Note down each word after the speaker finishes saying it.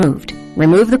removed.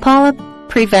 Remove the polyp,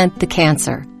 prevent the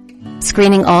cancer.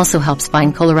 Screening also helps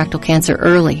find colorectal cancer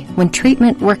early when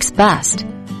treatment works best.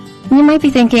 You might be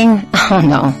thinking, oh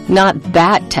no, not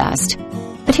that test.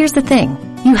 But here's the thing,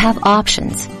 you have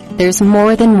options. There's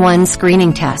more than one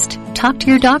screening test. Talk to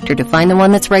your doctor to find the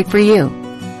one that's right for you.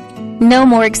 No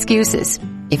more excuses.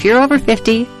 If you're over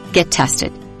 50, get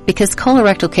tested, because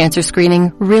colorectal cancer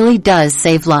screening really does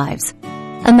save lives.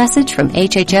 A message from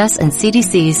HHS and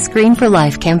CDC's Screen for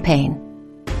Life campaign.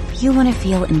 You want to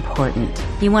feel important.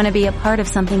 You want to be a part of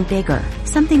something bigger,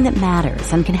 something that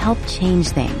matters and can help change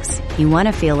things. You want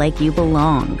to feel like you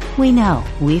belong. We know.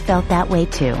 We felt that way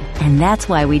too. And that's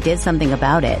why we did something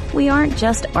about it. We aren't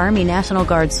just Army National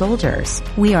Guard soldiers.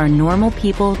 We are normal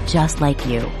people just like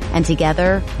you. And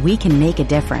together, we can make a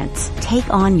difference. Take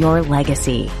on your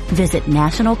legacy. Visit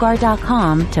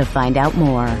NationalGuard.com to find out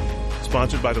more.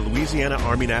 Sponsored by the Louisiana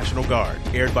Army National Guard.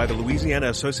 Aired by the Louisiana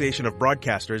Association of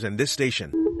Broadcasters and this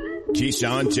station.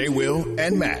 Keyshawn, J. Will,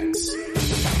 and Max.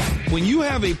 When you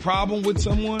have a problem with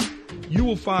someone, you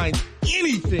will find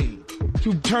anything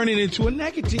to turn it into a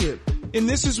negative. And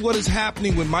this is what is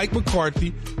happening with Mike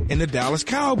McCarthy and the Dallas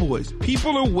Cowboys.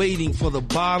 People are waiting for the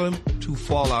bottom to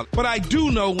fall out. But I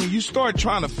do know when you start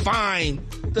trying to find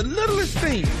the littlest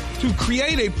thing to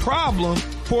create a problem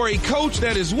for a coach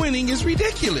that is winning is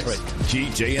ridiculous. Right.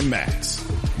 G.J. and Max.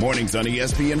 Mornings on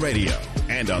ESPN Radio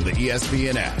and on the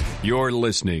ESPN app. You're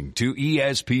listening to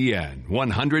ESPN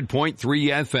 100.3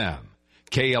 FM,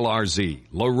 KLRZ,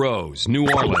 LaRose, New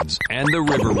Orleans, and the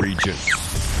River Region.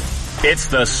 It's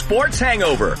the Sports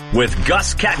Hangover with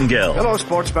Gus Kattengill. Hello,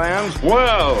 sports fans.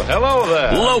 Well, hello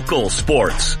there. Local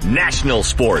sports, national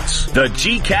sports. The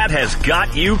G-Cat has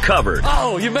got you covered.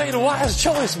 Oh, you made a wise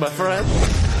choice, my friend.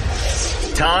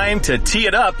 Time to tee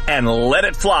it up and let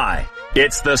it fly.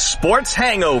 It's the Sports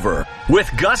Hangover with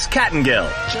Gus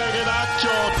Kattengill. Check it out,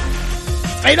 George.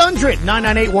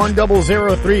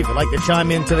 800-998-1003 if you'd like to chime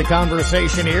into the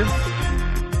conversation here.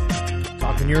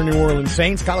 Talking your New Orleans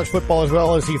Saints, college football as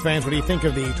well as LSU fans. What do you think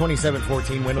of the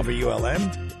 27-14 win over ULM?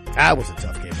 That was a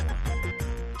tough game.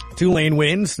 Tulane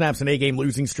wins, snaps an 8-game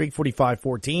losing streak,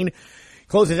 45-14.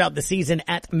 Closes out the season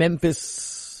at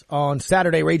Memphis on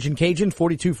Saturday, Ragin' Cajun,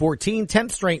 42-14.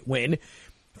 10th straight win.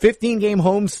 15-game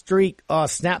home streak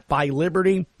snapped by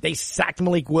Liberty. They sacked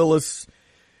Malik Willis,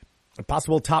 a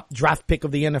possible top draft pick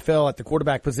of the NFL at the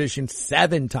quarterback position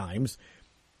 7 times.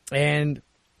 And,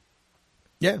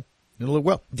 yeah, it'll look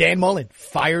well. Dan Mullen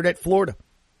fired at Florida.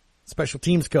 Special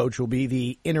teams coach will be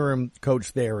the interim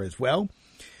coach there as well.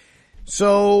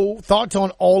 So, thoughts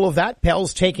on all of that?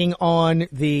 Pels taking on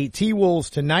the T-Wolves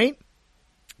tonight.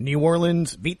 New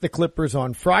Orleans beat the Clippers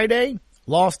on Friday.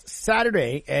 Lost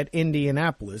Saturday at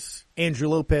Indianapolis. Andrew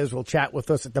Lopez will chat with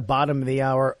us at the bottom of the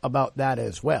hour about that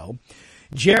as well.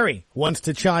 Jerry wants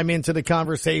to chime into the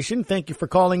conversation. Thank you for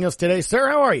calling us today. Sir,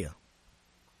 how are you?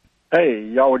 Hey,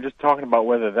 y'all were just talking about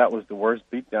whether that was the worst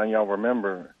beatdown y'all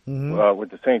remember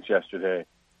with the Saints yesterday.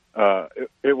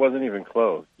 It wasn't even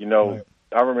close. You know, right.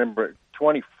 I remember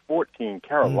 2014,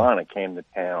 Carolina came to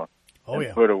town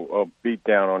and put a beat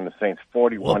down on the Saints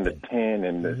 41-10,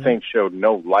 and the Saints showed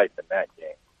no life in that game.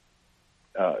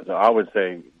 So I would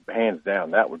say, hands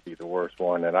down, that would be the worst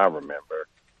one that I remember.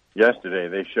 Yesterday,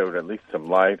 they showed at least some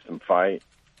life, some fight.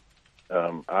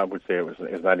 I would say it was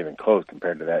not even close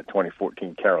compared to that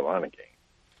 2014 Carolina game.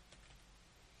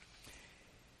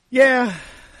 Yeah,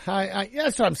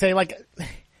 that's what I'm saying. Like,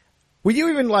 were you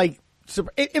even like?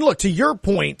 And look, to your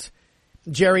point,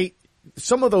 Jerry,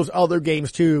 some of those other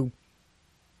games too.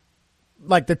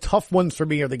 Like the tough ones for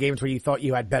me are the games where you thought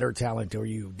you had better talent or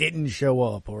you didn't show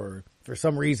up or for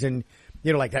some reason,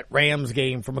 you know, like that Rams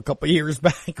game from a couple of years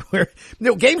back where,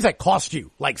 games that cost you,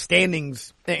 like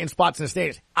standings and spots in the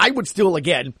standings. I would still,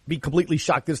 again, be completely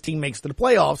shocked this team makes to the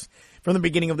playoffs from the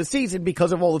beginning of the season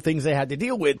because of all the things they had to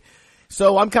deal with.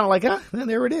 So I'm kind of like,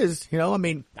 there it is. You know, I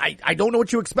mean, I don't know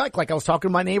what you expect. Like I was talking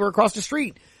to my neighbor across the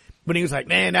street when he was like,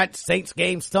 man, that Saints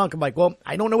game stunk. I'm like, well,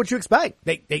 I don't know what you expect.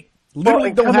 They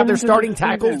literally don't have their starting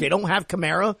tackles. They don't have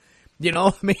Kamara. You know,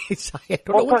 I mean, I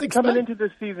don't know what to expect. Coming into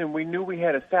the season, we knew we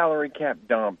had a salary cap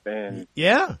dump, and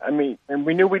and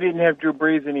we knew we didn't have Drew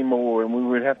Brees anymore, and we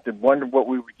would have to wonder what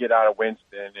we would get out of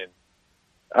Winston. And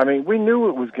I mean, we knew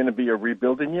it was going to be a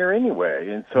rebuilding year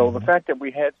anyway, and so the fact that we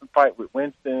had some fight with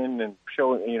Winston and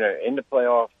showing, in the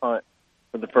playoff hunt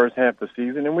for the first half of the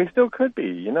season, and we still could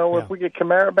be. If we get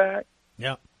Kamara back,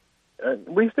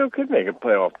 we still could make a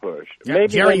playoff push. Yeah. Maybe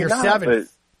Jerry, you're not, 7th.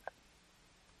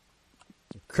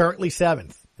 Currently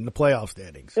 7th in the playoff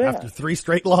standings. Yeah. After 3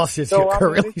 straight losses, you're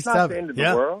currently it's 7th. not the end of the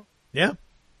world. Yeah.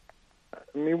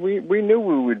 I mean, we knew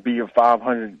we would be a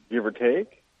 500, give or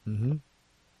take. Mm-hmm.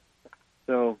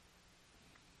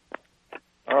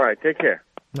 Take care.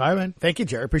 All right, man. Thank you,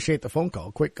 Jerry. Appreciate the phone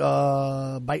call. Quick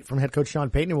bite from head coach Sean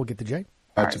Payton, and we'll get to Jay.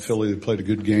 Out to Philly, they played a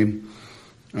good game.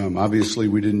 Obviously,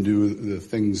 we didn't do the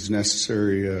things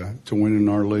necessary to win in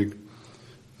our league.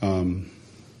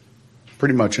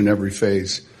 Pretty much in every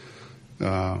phase.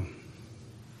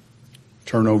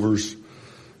 Turnovers,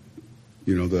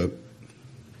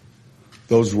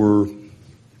 those were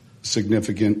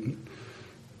significant.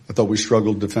 I thought we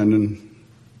struggled defending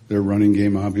their running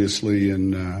game, obviously,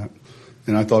 and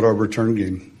I thought our return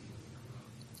game,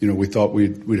 we thought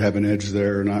we'd have an edge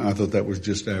there, and I thought that was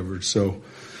just average. So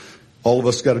all of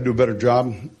us got to do a better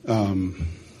job. It's going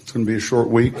to be a short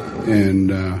week, and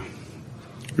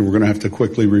we're going to have to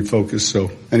quickly refocus.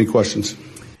 So any questions?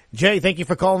 Jay, thank you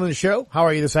for calling the show. How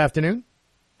are you this afternoon?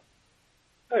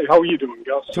 Hey, how are you doing,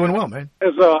 Gus? Doing well, man.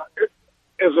 As a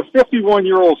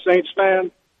 51-year-old Saints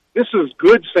fan, this is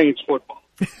good Saints football.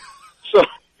 So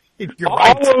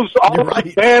all those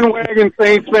bandwagon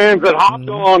Saints fans that hopped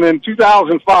on in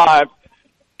 2005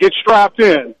 get strapped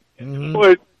in. Mm-hmm.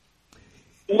 But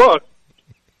look,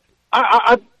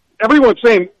 everyone's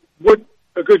saying what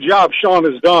a good job Sean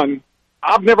has done.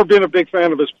 I've never been a big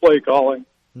fan of his play calling.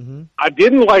 Mm-hmm. I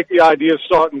didn't like the idea of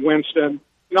starting Winston.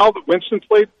 Now that Winston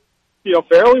played,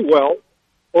 fairly well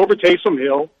over Taysom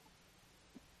Hill.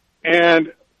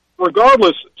 And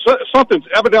regardless, something's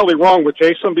evidently wrong with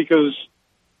Taysom because,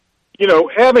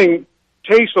 having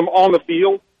Taysom on the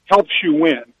field helps you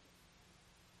win.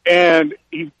 And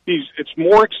it's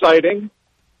more exciting,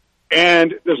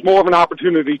 and there's more of an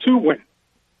opportunity to win.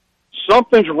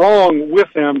 Something's wrong with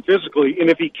him physically, and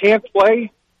if he can't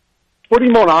play, put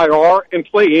him on IR and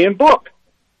play Ian Book.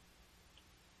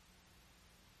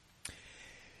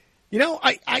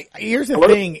 Here's the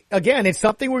thing. Again, it's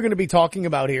something we're going to be talking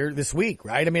about here this week,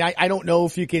 right? I mean, I don't know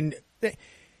if you can't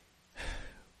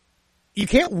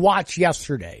watch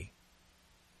yesterday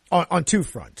on two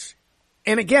fronts.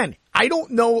 And again, I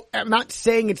don't know. I'm not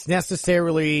saying it's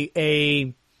necessarily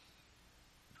a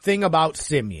thing about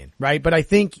Simeon, right? But I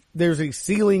think there's a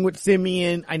ceiling with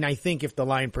Simeon. And I think if the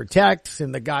line protects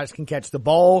and the guys can catch the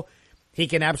ball, he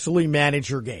can absolutely manage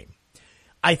your game.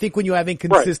 I think when you have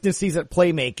inconsistencies at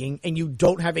playmaking and you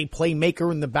don't have a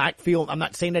playmaker in the backfield, I'm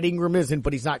not saying that Ingram isn't,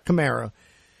 but he's not Kamara.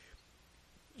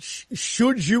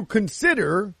 Should you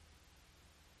consider,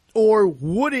 or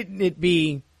wouldn't it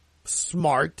be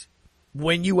smart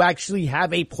when you actually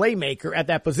have a playmaker at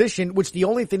that position, which the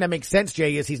only thing that makes sense,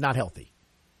 Jay, is he's not healthy.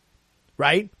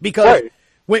 Right? Because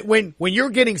when you're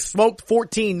getting smoked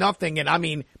 14-0, and I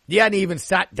mean, you hadn't even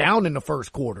sat down in the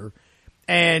first quarter,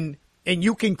 and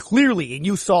you can clearly, and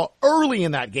you saw early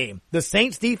in that game, the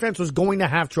Saints defense was going to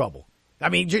have trouble. I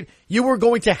mean, you were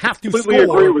going to have to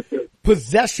score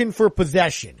possession for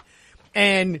possession.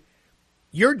 And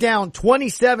you're down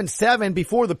 27-7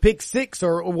 before the pick six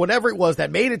or whatever it was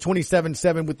that made it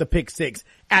 27-7 with the pick six.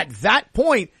 At that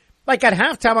point, like at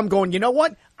halftime, I'm going, you know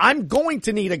what? I'm going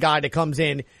to need a guy that comes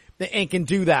in and can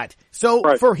do that.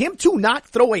 So for him to not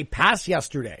throw a pass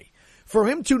yesterday, for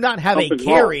him to not have a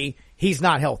carry, he's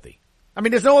not healthy. I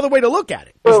mean, there's no other way to look at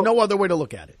it. There's no other way to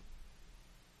look at it.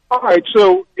 All right,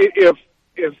 so if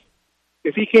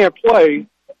he can't play,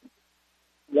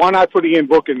 why not put Ian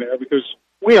Book in there? Because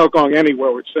we aren't going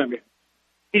anywhere with Simeon.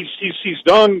 He's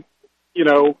done,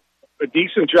 a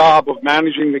decent job of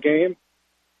managing the game,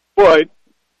 but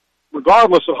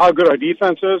regardless of how good our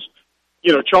defense is,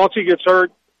 Chauncey gets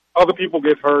hurt, other people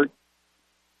get hurt.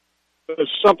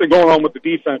 There's something going on with the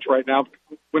defense right now.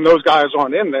 When those guys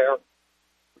aren't in there,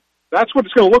 that's what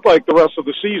it's going to look like the rest of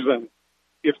the season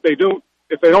if they don't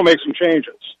make some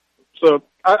changes. So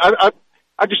I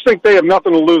just think they have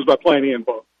nothing to lose by playing Ian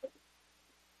Book.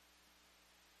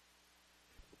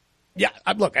 Yeah,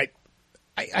 look,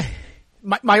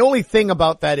 my only thing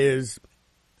about that is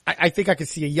I think I can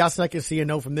see a yes and I can see a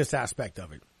no from this aspect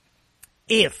of it.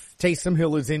 If Taysom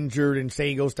Hill is injured and say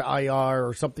he goes to IR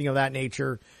or something of that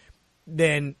nature,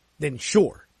 then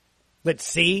sure, let's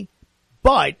see.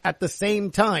 But at the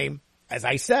same time, as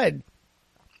I said,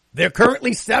 they're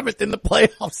currently 7th in the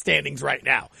playoff standings right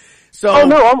now. So,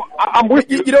 I'm with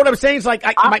you. You know what I'm saying? It's like,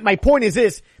 my point is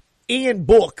this, Ian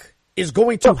Book is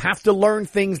going to have to learn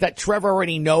things that Trevor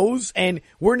already knows, and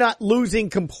we're not losing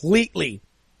completely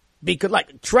because,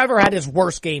 Trevor had his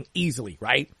worst game easily,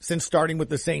 right? Since starting with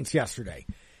the Saints yesterday.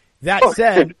 That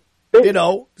said,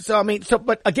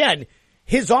 but again,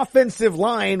 his offensive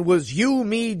line was you,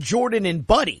 me, Jordan, and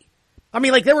Buddy. I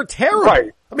mean, they were terrible.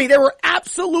 Right. I mean, they were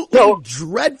absolutely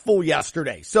dreadful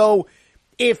yesterday. So,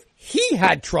 if he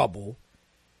had trouble,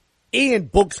 Ian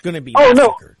Book's going to be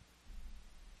massacred.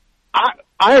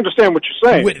 I understand what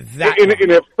you're saying. With that, and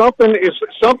if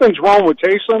something's wrong with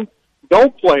Taysom,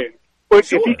 don't play him.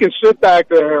 But if he can sit back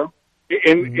there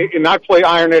and not play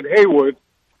Ironhead Haywood,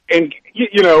 and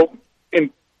and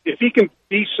if he can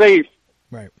be safe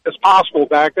as possible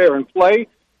back there and play,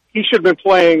 he should have been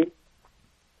playing,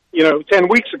 10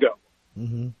 weeks ago.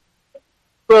 Mm-hmm.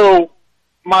 So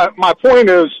my point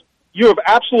is, you have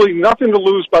absolutely nothing to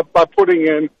lose by putting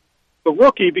in the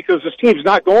rookie because this team's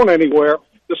not going anywhere.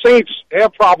 The Saints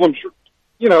have problems.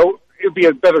 It'd be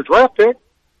a better draft pick,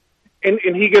 and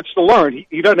he gets to learn.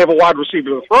 He doesn't have a wide receiver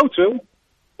to throw to,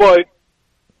 but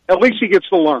at least he gets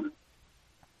to learn.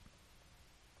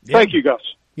 Yeah. Thank you, Gus.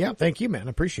 Yeah, thank you, man. I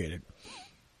appreciate it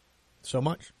so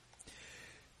much.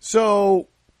 So,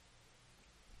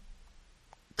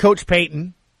 Coach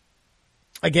Payton,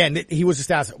 again, he was a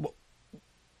status.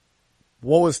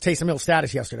 What was Taysom Hill's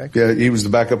status yesterday? Yeah, he was the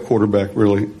backup quarterback,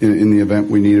 really, in the event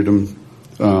we needed him.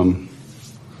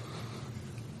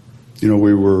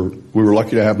 We were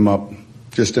lucky to have him up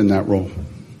just in that role.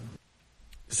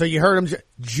 So you heard him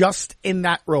just in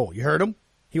that role. You heard him?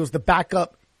 He was the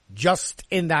backup just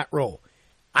in that role.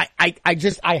 I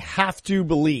have to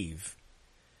believe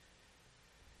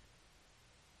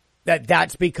that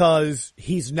that's because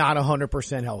he's not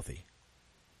 100% healthy.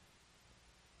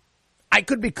 I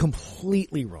could be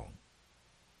completely wrong.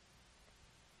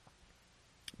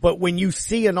 But when you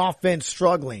see an offense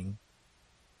struggling,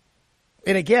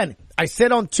 and again, I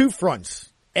said on two fronts.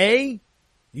 A,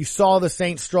 you saw the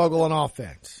Saints struggle on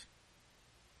offense.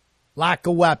 Lack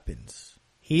of weapons.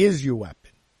 He is your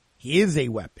weapon. He is a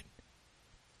weapon.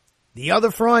 The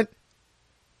other front,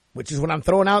 which is what I'm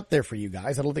throwing out there for you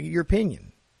guys, I don't think your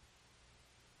opinion.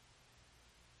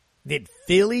 Did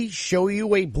Philly show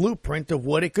you a blueprint of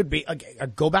what it could be?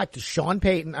 Go back to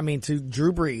to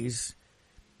Drew Brees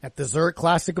at the Zurich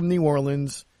Classic of New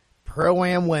Orleans,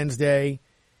 Pro-Am Wednesday.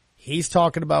 He's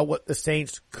talking about what the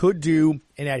Saints could do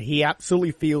and that he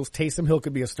absolutely feels Taysom Hill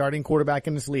could be a starting quarterback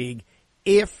in this league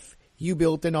if you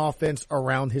built an offense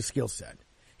around his skill set.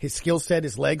 His skill set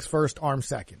is legs first, arm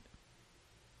second.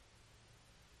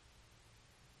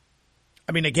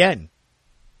 Again,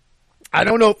 I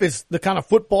don't know if it's the kind of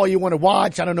football you want to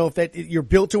watch. I don't know if that you're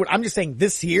built to it. I'm just saying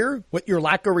this year, with your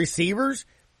lack of receivers,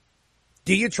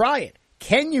 do you try it?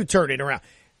 Can you turn it around?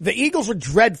 The Eagles were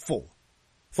dreadful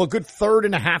for a good third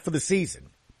and a half of the season.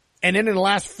 And then in the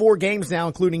last 4 games now,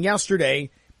 including yesterday,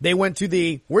 they went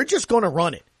to we're just going to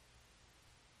run it.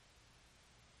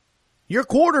 Your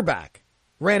quarterback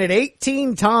ran it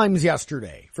 18 times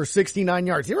yesterday for 69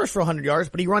 yards. He rushed for 100 yards,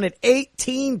 but he ran it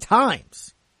 18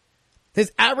 times.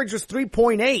 His average was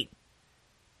 3.8. He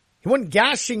wasn't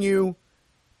gashing you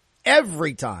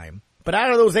every time, but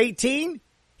out of those 18,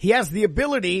 he has the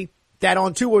ability that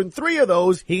on 2 or 3 of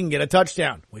those, he can get a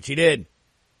touchdown, which he did.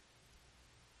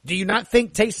 Do you not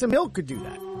think Taysom Hill could do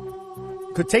that?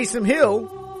 Could Taysom Hill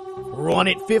run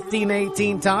it 15,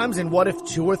 18 times, and what if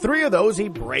 2 or 3 of those he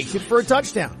breaks it for a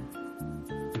touchdown?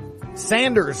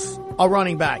 Sanders, a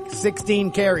running back,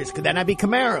 16 carries. Could that not be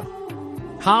Kamara?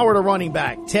 Howard, a running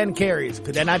back, 10 carries.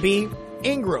 Could that not be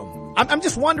Ingram? I'm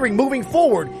just wondering, moving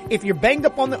forward, if you're banged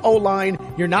up on the O-line,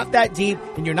 you're not that deep,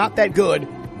 and you're not that good,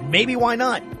 maybe why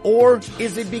not? Or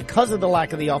is it because of the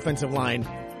lack of the offensive line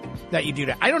that you do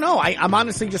that? I don't know. I'm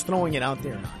honestly just throwing it out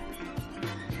there.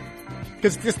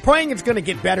 Because just praying it's going to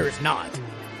get better is not.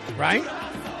 Right?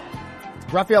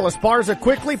 Rafael Esparza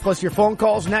quickly, plus your phone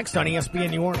calls next on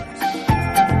ESPN New Orleans.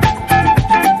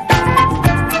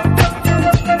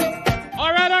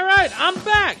 I'm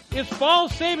back. It's fall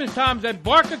savings times at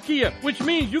Barker Kia, which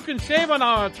means you can save on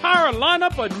our entire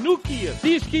lineup of new Kias.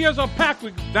 These Kias are packed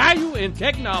with value and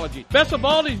technology. Best of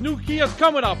all, these new Kias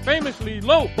come with our famously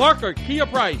low Barker Kia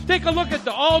price. Take a look at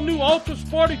the all-new Ultra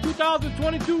Sporty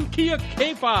 2022 Kia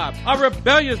K5, a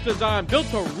rebellious design built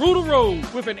to rule the road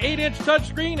with an 8-inch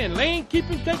touchscreen and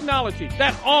lane-keeping technology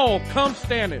that all comes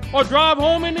standard. Or drive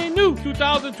home in a new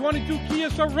 2022 Kia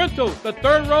Sorrento, the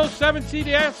third-row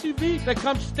 7-seater SUV that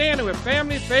comes standard with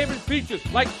family favorite features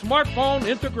like smartphone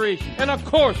integration. And of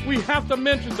course, we have to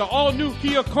mention the all-new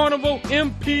Kia Carnival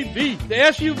MPV. The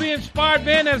SUV-inspired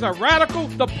van has a radical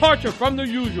departure from the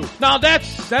usual. Now that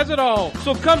says it all.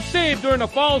 So come save during the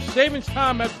fall savings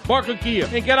time at Barker Kia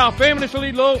and get our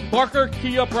famously low Barker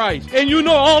Kia price. And you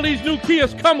know all these new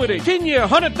Kias come with a 10-year,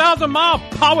 100,000-mile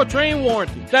powertrain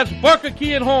warranty. That's Barker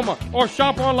Kia in Homer, or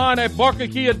shop online at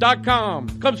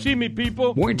barkerkia.com. Come see me,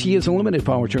 people. Warranty is a limited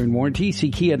powertrain warranty.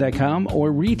 See Kia.com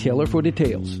or retailer for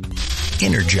details.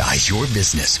 Energize your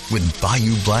business with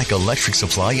Bayou Black Electric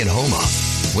Supply in Houma.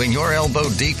 When you're elbow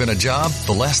deep in a job,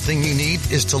 the last thing you need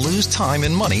is to lose time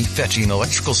and money fetching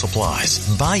electrical supplies.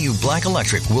 Bayou Black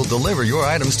Electric will deliver your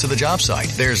items to the job site.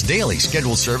 There's daily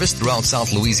scheduled service throughout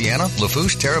South Louisiana,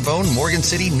 Lafourche, Terrebonne, Morgan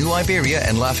City, New Iberia,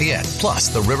 and Lafayette, plus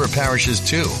the river parishes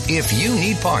too. If you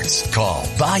need parts, call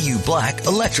Bayou Black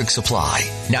Electric Supply.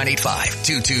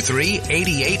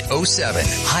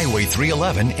 985-223-8807. Highway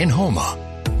 311 in Houma.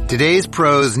 Today's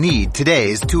pros need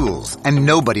today's tools, and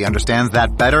nobody understands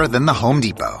that better than the Home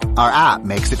Depot. Our app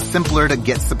makes it simpler to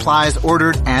get supplies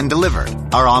ordered and delivered.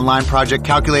 Our online project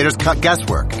calculators cut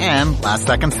guesswork and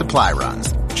last-second supply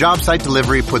runs. Job site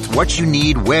delivery puts what you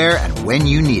need where and when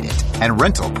you need it. And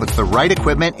rental puts the right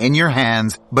equipment in your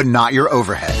hands, but not your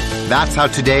overhead. That's how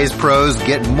today's pros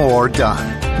get more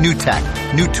done. New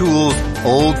tech, new tools,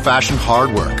 old-fashioned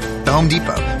hard work. The Home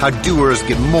Depot, how doers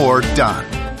get more done.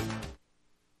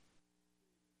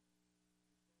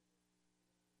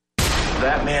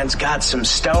 That man's got some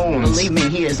stones. Believe me,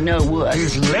 he is no wood.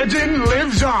 His legend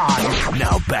lives on.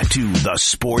 Now back to the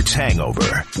Sports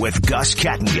Hangover with Gus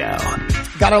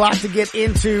Kattengell. Got a lot to get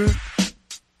into.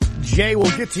 Jay,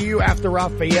 we'll get to you after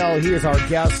Raphael. He is our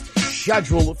guest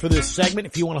scheduled for this segment.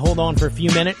 If you want to hold on for a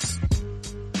few minutes,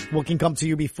 we can come to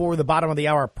you before the bottom of the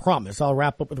hour. I promise. I'll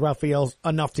wrap up with Raphael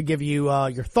enough to give you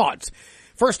your thoughts.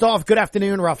 First off, good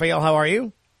afternoon, Raphael. How are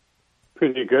you?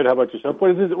 Pretty good. How about yourself?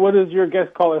 What is your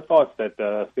guest caller thoughts that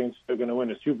Saints are going to win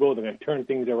the Super Bowl? They're going to turn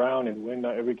things around and win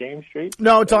every game straight?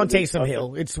 No, it's on Taysom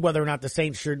Hill. It's whether or not the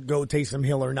Saints should go Taysom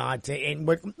Hill or not. And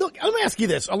look, let me ask you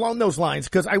this along those lines,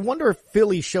 because I wonder if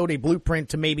Philly showed a blueprint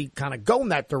to maybe kind of go in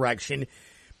that direction.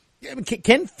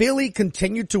 Can Philly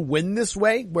continue to win this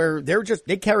way, where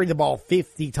they carry the ball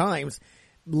 50 times,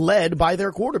 led by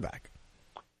their quarterback?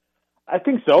 I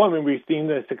think so. I mean, we've seen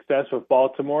the success with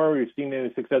Baltimore. We've seen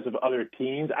the success of other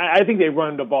teams. I think they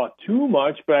run the ball too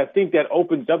much, but I think that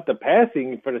opens up the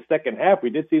passing for the second half. We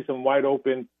did see some wide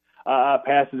open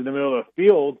passes in the middle of the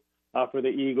field for the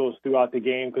Eagles throughout the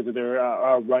game because of their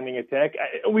running attack.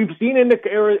 We've seen in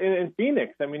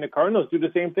Phoenix. I mean, the Cardinals do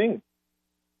the same thing.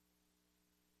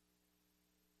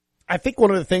 I think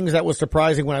one of the things that was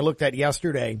surprising when I looked at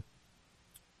yesterday,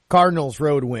 Cardinals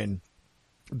road win,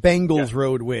 Bengals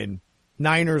road win,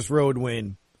 Niners road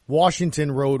win,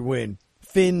 Washington road win,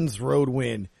 Finns road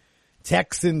win,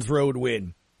 Texans road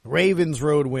win, Ravens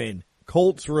road win,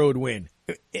 Colts road win.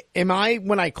 Am I,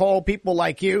 when I call people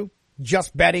like you,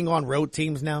 just betting on road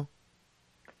teams now?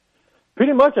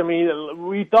 Pretty much. I mean,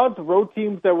 we thought the road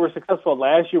teams that were successful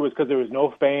last year was because there was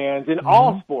no fans. In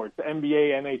all sports,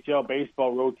 NBA, NHL,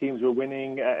 baseball, road teams were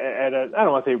winning at a, I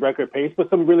don't want to say record pace,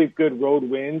 but some really good road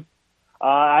wins.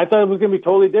 I thought it was going to be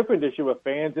totally different this year with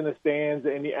fans in the stands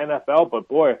in the NFL, but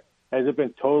boy, has it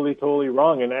been totally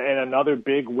wrong. And another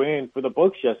big win for the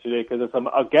books yesterday because of some,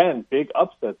 again, big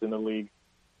upsets in the league.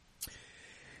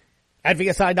 At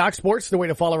VSI Doc Sports, the way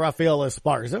to follow Rafael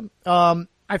Esparza.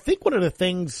 I think one of the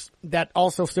things that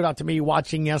also stood out to me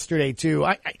watching yesterday too,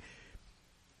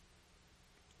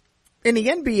 in the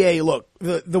NBA, look,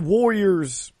 the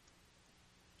Warriors,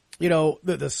 you know,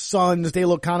 the Suns, they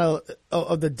look kind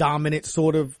of the dominant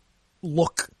sort of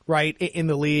look, right, in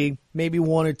the league. Maybe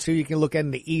one or two you can look at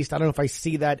in the East. I don't know if I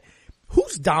see that.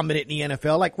 Who's dominant in the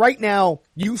NFL? Like right now,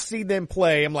 you see them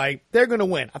play. I'm like, they're going to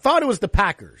win. I thought it was the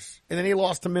Packers, and then they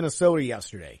lost to Minnesota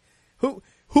yesterday.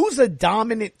 Who's a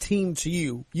dominant team to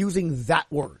you using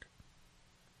that word?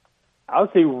 I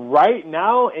would say right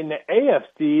now in the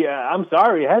AFC, I'm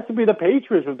sorry, it has to be the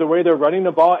Patriots with the way they're running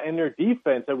the ball and their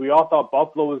defense. And we all thought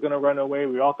Buffalo was going to run away.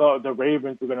 We all thought the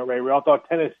Ravens were going to run away. We all thought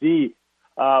Tennessee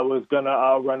was going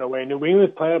to run away. New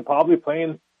England's probably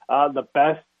playing the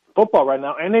best football right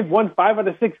now. And they've won 5 out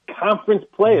of 6 conference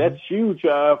play. That's huge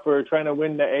for trying to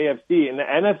win the AFC. In the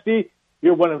NFC,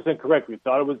 you're 100% correct. We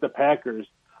thought it was the Packers.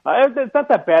 It's not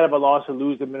that bad of a loss to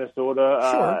lose to Minnesota.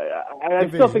 Sure. I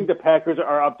still think the Packers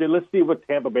are up there. Let's see what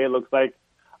Tampa Bay looks like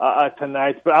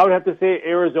tonight. But I would have to say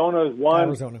Arizona is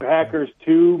 1, Packers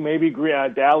 2, maybe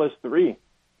Dallas 3.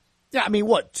 Yeah, I mean,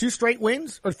 what, 2 straight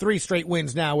wins or 3 straight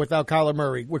wins now without Kyler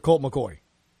Murray, with Colt McCoy?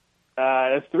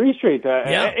 That's 3 straight.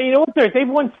 Yeah. And you know what? They've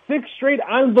won 6 straight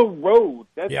on the road.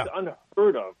 That's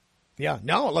unheard of. Yeah,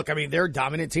 no, look, I mean, they're a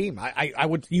dominant team. I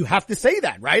would, you have to say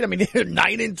that, right? I mean, they're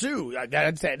 9-2.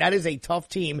 That is a tough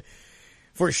team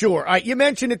for sure. All right, you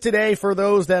mentioned it today for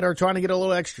those that are trying to get a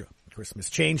little extra Christmas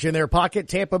change in their pocket.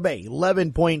 Tampa Bay,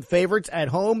 11-point favorites at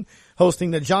home, hosting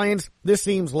the Giants. This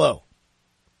seems low.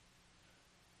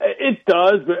 It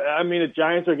does, but I mean, the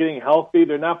Giants are getting healthy.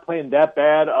 They're not playing that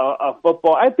bad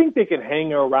football. I think they can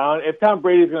hang around. If Tom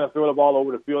Brady's going to throw the ball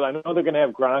over the field, I know they're going to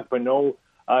have Gronk, but no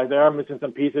They are missing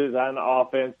some pieces on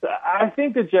offense. I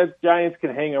think the Giants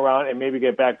can hang around and maybe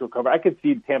get back to a cover. I could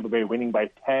see Tampa Bay winning by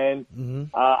 10. Mm-hmm.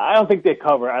 I don't think they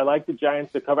cover. I like the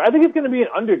Giants to cover. I think it's going to be an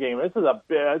under game. It's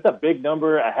a big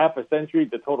number, a half a century.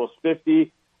 The total's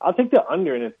 50. I'll take the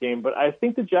under in this game, but I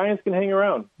think the Giants can hang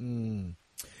around.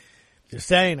 Just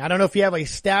saying. I don't know if you have a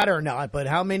stat or not, but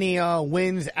how many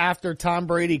wins after Tom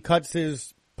Brady cuts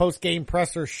his post-game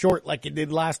presser short like he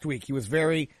did last week? He was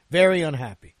very, very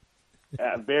unhappy.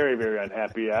 Very, very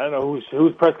unhappy. I don't know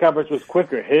whose press conference was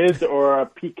quicker, his or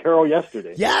Pete Carroll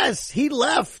yesterday. Yes, he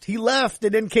left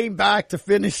and then came back to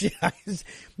finish it.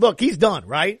 Look, he's done,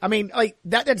 right? I mean, like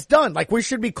that's done. Like we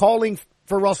should be calling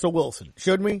for Russell Wilson,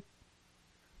 shouldn't we?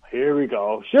 Here we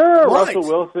go. Sure, What? Russell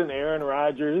Wilson, Aaron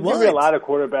Rodgers. There's going to be a lot of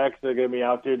quarterbacks that are going to be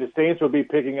out there. The Saints will be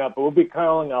picking up, but we'll be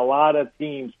calling a lot of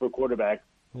teams for quarterbacks.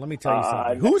 Well, let me tell you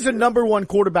something. Who's the number one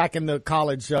quarterback in the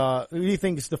college? Who do you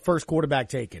think is the first quarterback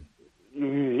taken?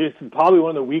 It's probably one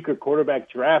of the weaker quarterback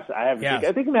drafts I have. Yes.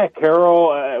 I think Matt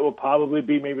Carroll will probably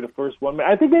be maybe the first one.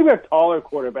 I think maybe a taller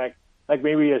quarterback, like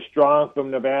maybe a Strong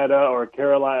from Nevada or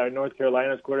North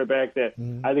Carolina's quarterback that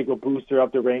I think will boost her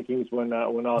up the rankings when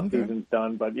all season's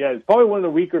done. But yeah, it's probably one of the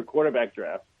weaker quarterback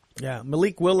drafts. Yeah,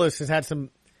 Malik Willis has had some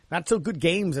not so good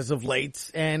games as of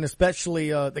late, and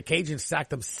especially the Cajuns sacked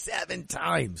them 7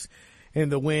 times in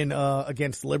the win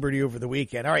against Liberty over the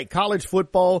weekend. All right, college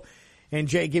football. And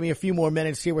Jay, give me a few more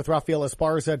minutes here with Rafael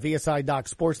Esparza at VSI Doc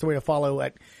Sports. The way to follow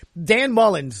at Dan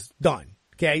Mullen's done.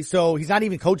 Okay, so he's not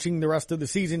even coaching the rest of the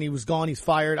season. He was gone. He's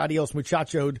fired. Adios,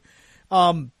 muchachoed.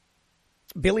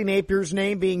 Billy Napier's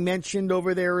name being mentioned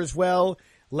over there as well.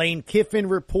 Lane Kiffin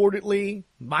reportedly,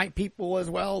 my people as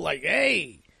well. Like,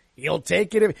 hey, he'll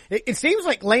take it. It seems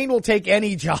like Lane will take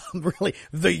any job, really.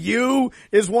 The U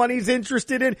is one he's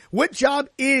interested in. What job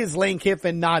is Lane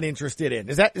Kiffin not interested in?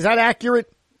 Is that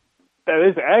accurate? That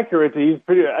is accurate.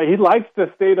 He likes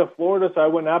the state of Florida, so I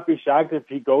would not be shocked if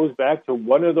he goes back to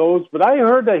one of those. But I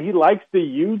heard that he likes the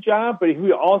U job, but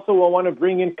he also will want to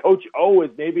bring in Coach O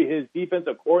as maybe his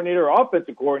defensive coordinator or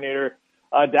offensive coordinator.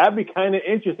 That'd be kind of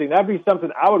interesting. That'd be something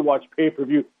I would watch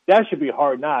pay-per-view. That should be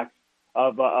Hard Knocks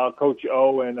of Coach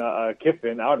O and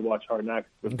Kiffin. I would watch Hard Knocks.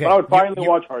 Okay. I would finally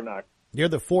watch Hard Knocks. You're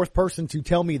the fourth person to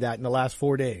tell me that in the last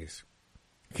 4 days.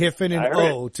 Kiffin and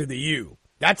O to the U.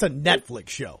 That's a Netflix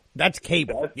show. That's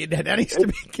cable. That needs to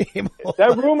be cable.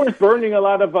 That rumor's burning a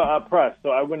lot of press,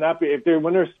 so I would not be.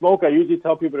 When there's smoke, I usually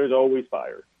tell people there's always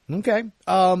fire. Okay.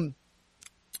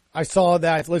 I saw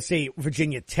that. Let's see,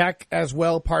 Virginia Tech as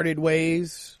well parted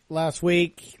ways last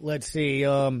week. Let's see.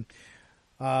 It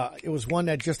was one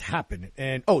that just happened,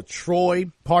 and Troy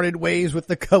parted ways with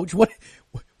the coach.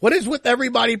 What is with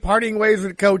everybody parting ways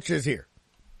with coaches here?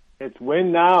 It's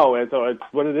win now. It's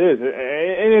what it is,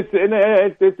 and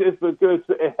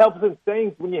it helps in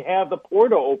things when you have the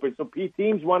portal open. So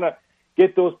teams want to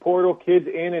get those portal kids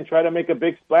in and try to make a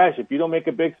big splash. If you don't make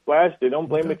a big splash, they don't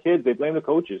blame the kids; they blame the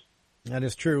coaches. That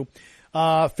is true.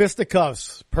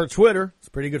 Fisticuffs per Twitter. It's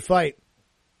a pretty good fight.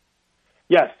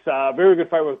 Yes, very good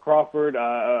fight with Crawford.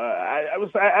 I'm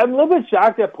a little bit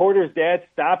shocked that Porter's dad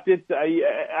stopped it.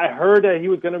 I heard that he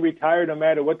was going to retire no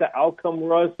matter what the outcome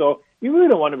was. So you really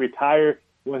don't want to retire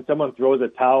when someone throws a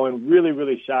towel. And really,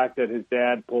 really shocked that his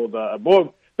dad pulled a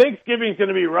boom. Thanksgiving's going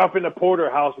to be rough in the Porter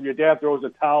house when your dad throws a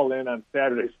towel in on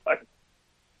Saturday's fight.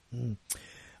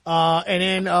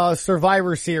 And then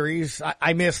Survivor Series.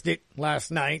 I missed it last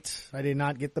night. I did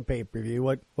not get the pay-per-view.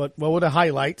 What were the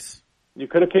highlights? You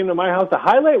could have came to my house. The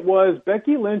highlight was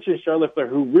Becky Lynch and Charlotte Flair,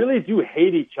 who really do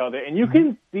hate each other, and you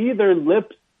can see their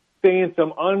lips saying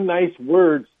some unnice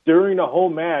words during the whole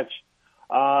match.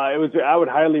 I would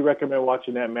highly recommend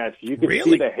watching that match. You can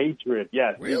see the hatred.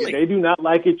 Yes, really? They do not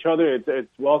like each other. It's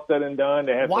well said and done.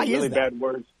 They have some really bad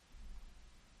words.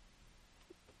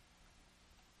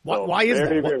 Why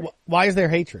is there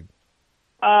hatred?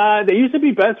 They used to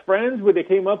be best friends, but they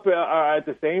came up at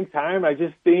the same time. I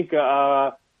just think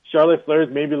Charlotte Flair is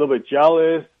maybe a little bit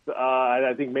jealous.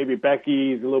 I think maybe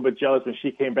Becky's a little bit jealous when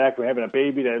she came back from having a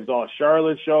baby that was all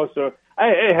Charlotte's show. So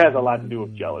it has a lot to do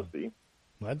with jealousy.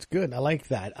 That's good. I like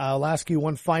that. I'll ask you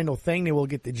one final thing, then we'll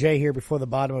get to Jay here before the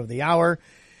bottom of the hour.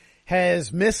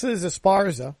 Has Mrs.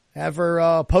 Esparza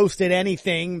ever posted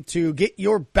anything to get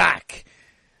your back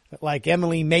like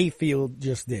Emily Mayfield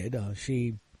just did?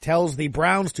 She tells the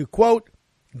Browns to, quote,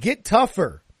 get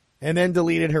tougher, and then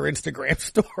deleted her Instagram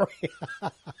story.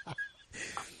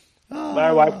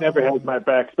 My wife never has my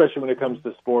back, especially when it comes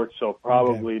to sports, so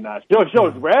probably not.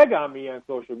 She'll rag on me on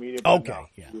social media. Okay,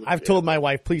 no. I've told my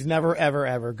wife, please never, ever,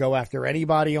 ever go after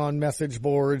anybody on message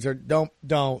boards, or don't.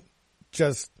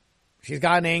 Just, she's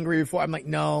gotten angry before. I'm like,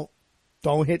 no,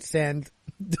 don't hit send.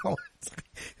 Don't.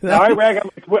 I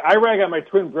rag on my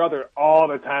twin brother all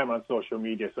the time on social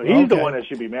media, so he's the one that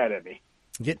should be mad at me.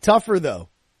 Get tougher, though.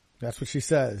 That's what she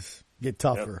says. Get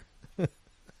tougher. Yep.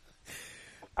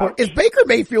 Is Baker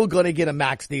Mayfield going to get a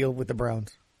max deal with the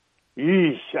Browns?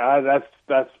 Yeesh,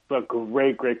 that's a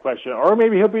great question. Or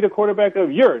maybe he'll be the quarterback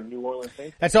of your New Orleans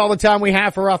Saints. That's all the time we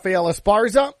have for Rafael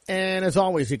Esparza. And as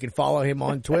always, you can follow him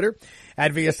on Twitter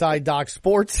at VSI Doc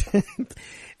Sports.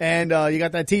 And you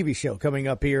got that TV show coming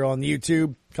up here on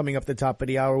YouTube, coming up the top of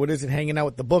the hour. What is it? Hanging Out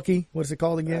with the Bookie? What's it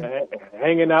called again?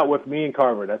 Hanging Out with Me and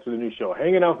Carver. That's the new show.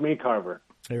 Hanging Out with Me and Carver.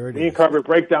 There it is. Me and Carver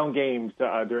break down games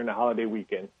during the holiday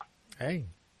weekend. Hey,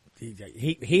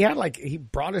 he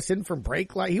brought us in from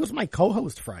break. He was my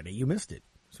co-host Friday. You missed it.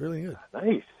 It's really good.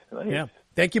 Nice. Yeah.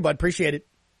 Thank you, bud. Appreciate it.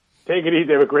 Take it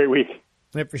easy. Have a great week.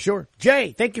 Yeah, for sure.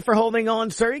 Jay, thank you for holding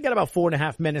on, sir. You got about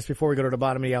 4.5 minutes before we go to the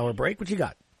bottom of the hour break. What you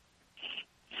got?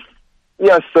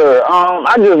 Yes, sir.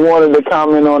 I just wanted to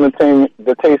comment on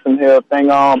the Taysom Hill thing.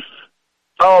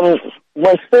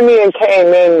 When Simeon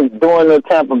came in during the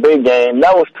Tampa Bay game,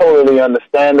 that was totally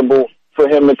understandable for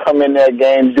him to come in that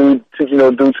game due to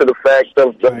the fact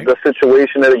of the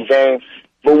situation of the game.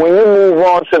 But when you move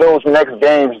on to those next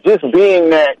games, just being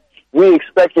that we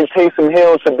expected Taysom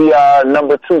Hill to be our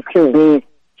number 2 QB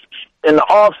in the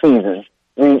offseason,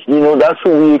 that's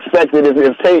who we expected. If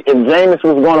Jameis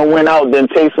was going to win out, then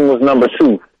Taysom was number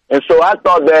 2. And so I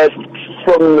thought that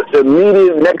from the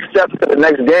immediate next step to the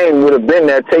next game would have been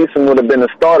that Taysom would have been a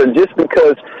starter, just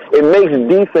because it makes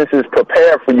defenses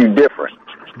prepare for you different.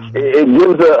 It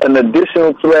gives an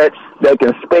additional threat that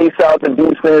can space out the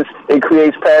defense. It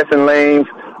creates passing lanes.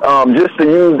 Just to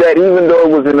use that, even though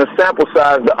it was in a sample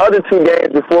size, the other 2 games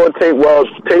before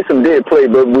Taysom did play,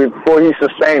 but before he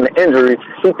sustained the injury,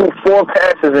 he threw 4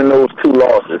 passes in those 2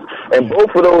 losses. And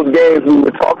both of those games, we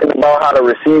were talking about how the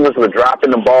receivers were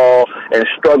dropping the ball and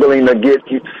struggling to get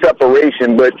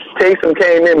separation, but Taysom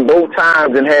came in both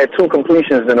times and had 2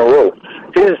 completions in a row.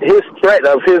 His threat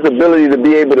of his ability to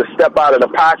be able to step out of the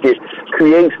pocket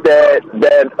creates that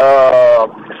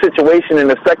situation in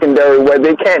the secondary where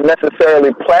they can't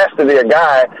necessarily plaster their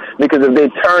guy, because if they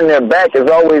turn their back,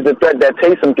 there's always the threat that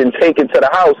Taysom can take it to the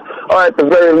house, or at the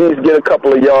very least get a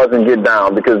couple of yards and get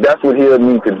down, because that's what he'll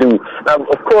need to do. Now,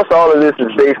 of course, all of this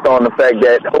is based on the fact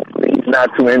that hopefully he's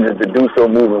not too injured to do so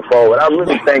moving forward. I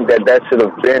really think that should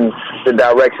have been the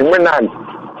direction. We're not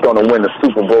going to win the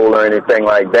Super Bowl or anything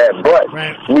like that, but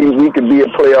we could be a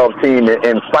playoff team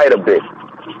and fight a bit.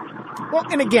 Well,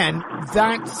 and again,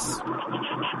 that's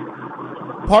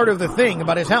part of the thing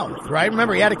about his health, right?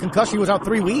 Remember, he had a concussion. He was out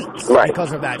 3 weeks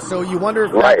because of that. So you wonder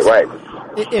if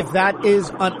if that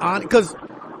is because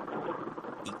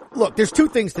look, there's 2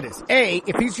 things to this. A,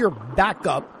 if he's your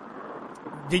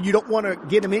backup, then you don't want to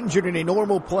get him injured in a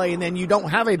normal play, and then you don't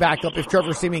have a backup if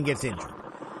Trevor Siemian gets injured.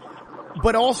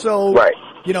 But also,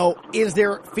 is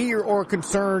there fear or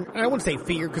concern? And I wouldn't say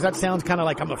fear, because that sounds kind of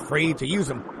like I'm afraid to use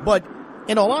him. But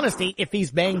in all honesty, if he's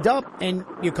banged up and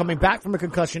you're coming back from a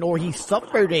concussion, or he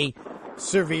suffered a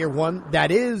severe one,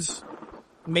 that is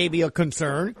maybe a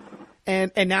concern.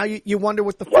 And now you wonder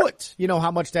with the foot,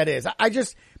 how much that is.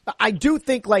 I do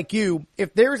think, like you,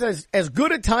 if there's as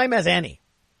good a time as any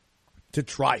to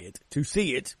try it, to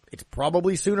see it, it's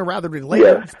probably sooner rather than later.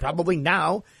 Yeah. It's probably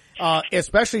now.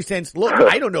 Especially since, look,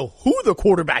 I don't know who the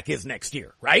quarterback is next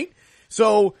year, right?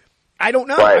 So, I don't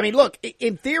know. Right. I mean, look,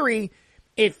 in theory,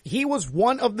 if he was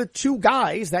one of the 2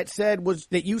 guys that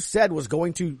you said was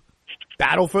going to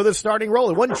battle for the starting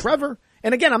role, it wasn't Trevor.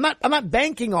 And again, I'm not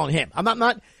banking on him. I'm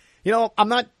not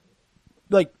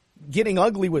like getting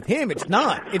ugly with him. It's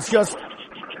not. It's just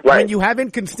when you have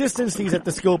inconsistencies at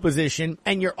the skill position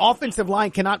and your offensive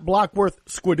line cannot block worth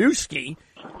Skwadowski,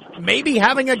 maybe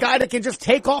having a guy that can just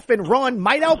take off and run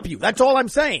might help you. That's all I'm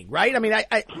saying, right? I mean,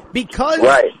 because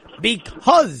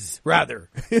rather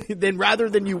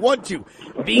than you want to,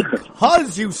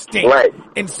 because you stink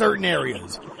in certain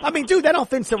areas. I mean, dude, that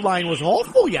offensive line was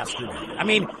awful yesterday. I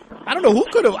mean, I don't know who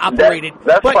could have operated,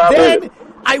 but then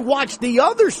I watched the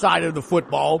other side of the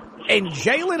football, and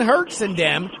Jalen Hurts and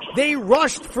them, they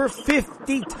rushed for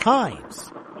 50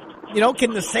 times.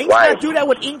 Can the Saints not do that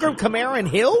with Ingram, Kamara, and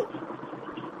Hill?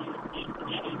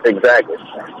 Exactly.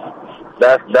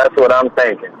 That's what I'm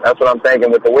thinking. That's what I'm thinking.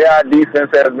 With the way our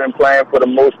defense has been playing for the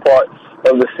most part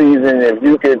of the season, if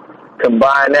you could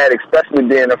combine that, especially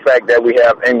being the fact that we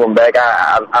have Ingram back,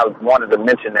 I wanted to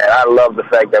mention that. I love the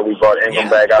fact that we brought Ingram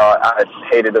back. I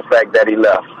hated the fact that he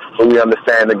left. But we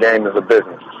understand the game is a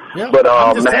business. Yeah. But,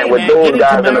 with those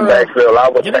guys in the backfield, I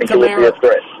would think it would be a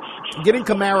threat. getting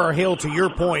Kamara or Hill, to your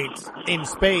point, in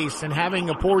space and having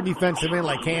a poor defensive end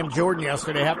like Cam Jordan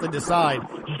yesterday have to decide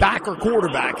back or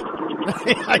quarterback.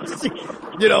 I see,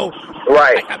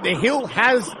 right. Hill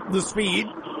has the speed.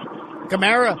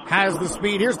 Kamara has the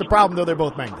speed. Here's the problem, though. They're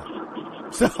both banged up.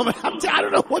 So I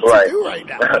don't know what to do right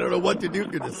now. I don't know what to do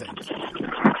to the Saints.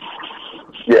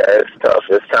 Yeah, it's tough.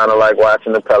 It's kind of like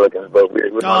watching the Pelicans, but we're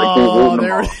going to keep moving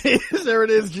there it is. There it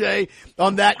is, Jay.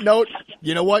 On that note,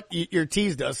 you know what? You're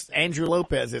teased us. Andrew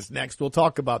Lopez is next. We'll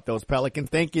talk about those Pelicans.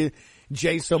 Thank you,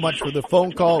 Jay, so much for the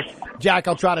phone call. Jack,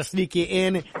 I'll try to sneak you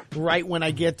in right when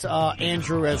I get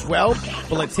Andrew as well.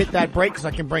 But let's hit that break so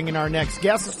I can bring in our next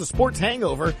guest. It's the Sports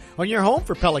Hangover on your home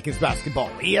for Pelicans basketball,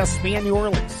 ESPN New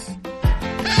Orleans.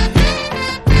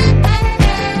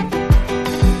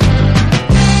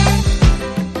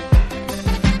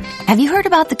 Have you heard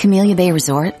about the Camellia Bay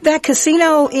Resort? That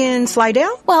casino in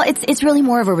Slidell? Well, it's really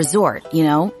more of a resort,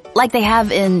 like they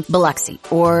have in Biloxi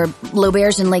or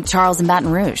L'Auberge in Lake Charles and Baton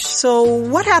Rouge. So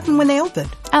what happened when they opened?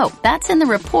 Oh, that's in the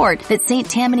report that St.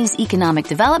 Tammany's Economic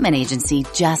Development Agency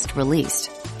just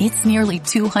released. It's nearly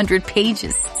 200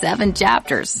 pages, 7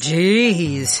 chapters.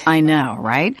 Jeez. I know,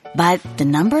 right? But the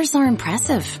numbers are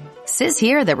impressive. Says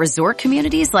here that resort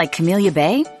communities like Camellia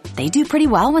Bay, they do pretty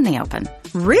well when they open.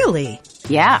 Really?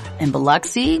 Yeah, in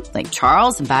Biloxi, Lake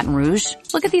Charles, and Baton Rouge.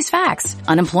 Look at these facts.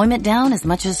 Unemployment down as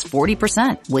much as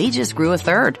 40%. Wages grew a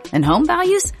third. And home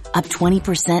values up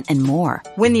 20% and more.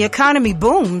 When the economy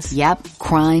booms. Yep,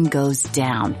 crime goes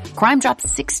down. Crime dropped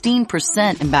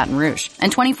 16% in Baton Rouge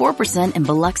and 24% in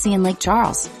Biloxi and Lake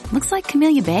Charles. Looks like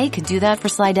Camellia Bay could do that for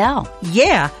Slidell.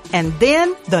 Yeah, and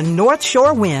then the North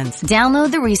Shore wins.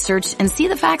 Download the research and see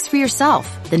the facts for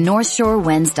yourself.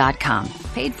 TheNorthShoreWins.com.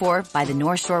 Paid for by the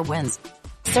North Shore Winds.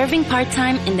 Serving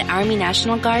part-time in the Army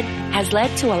National Guard has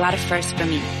led to a lot of firsts for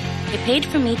me. It paid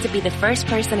for me to be the first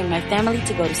person in my family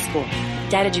to go to school.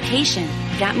 That education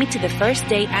got me to the first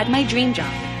day at my dream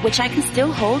job, which I can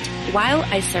still hold while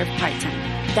I serve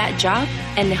part-time. That job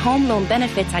and the home loan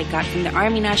benefits I got from the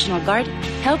Army National Guard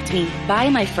helped me buy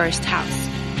my first house.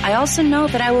 I also know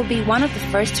that I will be one of the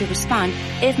first to respond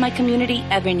if my community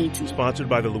ever needs me. Sponsored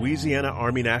by the Louisiana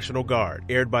Army National Guard.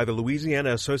 Aired by the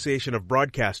Louisiana Association of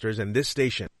Broadcasters and this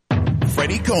station.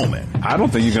 Freddie Coleman. I don't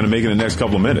think you're going to make it in the next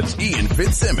couple of minutes. Ian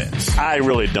Fitzsimmons. I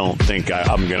really don't think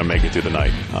I'm going to make it through the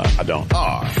night. I don't.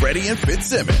 Freddie and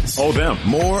Fitzsimmons. Oh, them.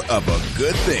 More of a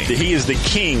good thing. He is the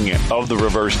king of the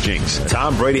reverse jinx.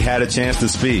 Tom Brady had a chance to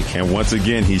speak, and once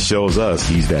again, he shows us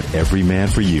he's that everyman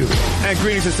for you. And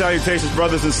greetings and salutations,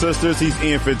 brothers and sisters. He's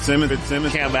Ian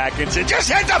Fitzsimmons. Cam Atkinson. Just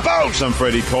hit the post! I'm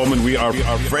Freddie Coleman. We are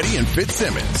Freddie and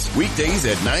Fitzsimmons. Weekdays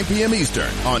at 9 p.m.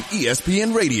 Eastern on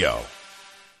ESPN Radio.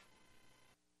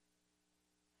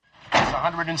 It's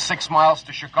 106 miles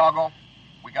to Chicago.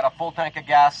 We got a full tank of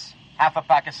gas, half a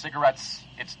pack of cigarettes.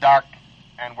 It's dark,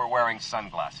 and we're wearing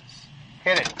sunglasses.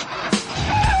 Hit it.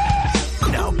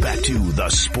 Now back to the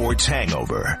Sports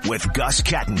Hangover with Gus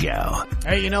Kattengell.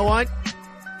 Hey, you know what?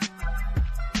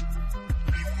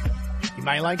 You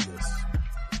might like this.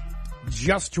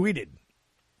 Just tweeted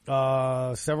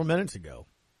several minutes ago.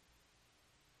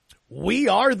 We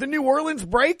are the New Orleans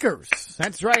Breakers.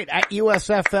 That's right, at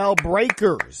USFL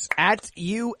Breakers. At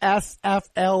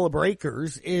USFL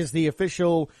Breakers is the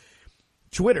official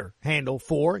Twitter handle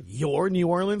for your New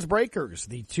Orleans Breakers.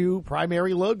 The 2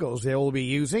 primary logos they will be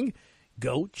using.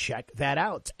 Go check that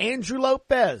out. Andrew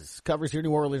Lopez covers your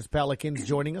New Orleans Pelicans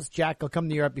joining us. Jack, I'll come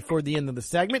to you right before the end of the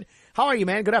segment. How are you,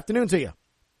 man? Good afternoon to you.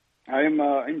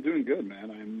 I'm doing good,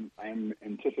 man. I'm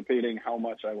anticipating how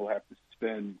much I will have to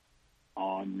spend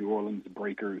on New Orleans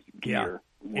Breakers gear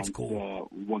it's cool.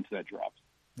 Once that drops.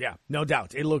 Yeah, no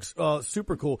doubt. It looks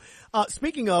super cool.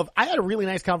 Speaking of, I had a really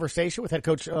nice conversation with head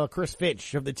coach Chris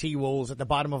Finch of the T-Wolves at the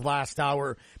bottom of last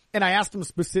hour, and I asked him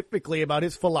specifically about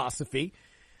his philosophy,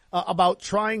 about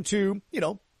trying to,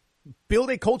 build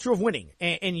a culture of winning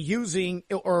and using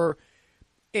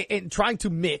and trying to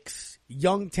mix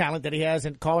young talent that he has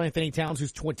in Karl Anthony Towns,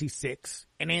 who's 26,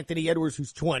 and Anthony Edwards,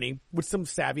 who's 20, with some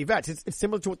savvy vets. It's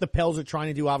similar to what the Pels are trying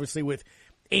to do, obviously, with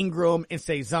Ingram and,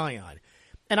 say, Zion.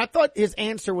 And I thought his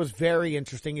answer was very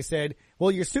interesting. He said,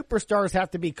 well, your superstars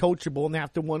have to be coachable and they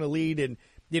have to want to lead, and,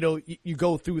 you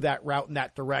go through that route in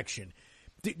that direction.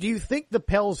 Do you think the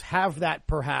Pels have that,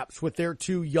 perhaps, with their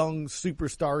 2 young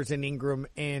superstars in Ingram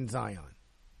and Zion?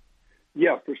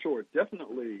 Yeah, for sure.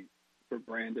 Definitely. For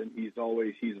Brandon, he's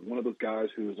one of those guys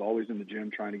who is always in the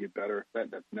gym trying to get better.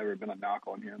 That's never been a knock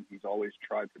on him. He's always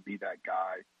tried to be that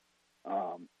guy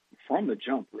from the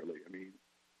jump, really. I mean,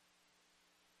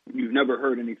 you've never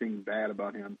heard anything bad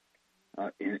about him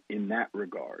in that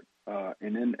regard.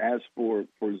 And then as for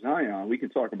Zion, we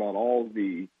can talk about all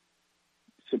the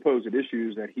supposed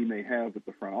issues that he may have with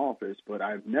the front office, but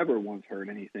I've never once heard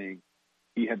anything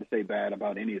he had to say bad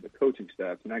about any of the coaching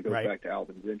staff. And that goes back to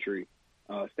Alvin Gentry,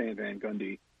 Stan Van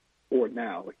Gundy, or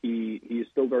now. He is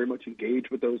still very much engaged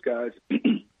with those guys.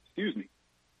 Excuse me.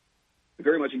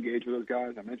 Very much engaged with those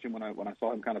guys. I mentioned when I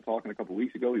saw him kind of talking a couple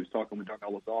weeks ago, he was talking with Doug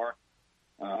Elazar,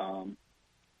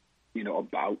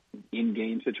 about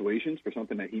in-game situations for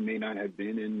something that he may not have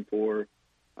been in for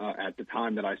at the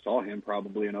time that I saw him,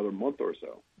 probably another month or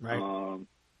so. Right.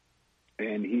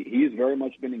 And he's very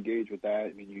much been engaged with that.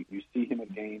 I mean, you see him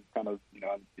at games, kind of,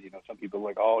 some people are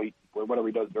like, whatever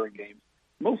he does during games.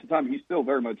 Most of the time, he's still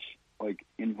very much like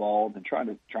involved and trying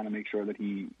to make sure that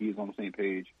he is on the same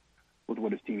page with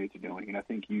what his teammates are doing. And I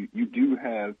think you do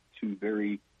have two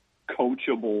very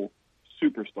coachable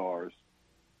superstars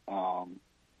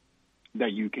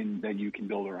that you can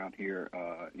build around here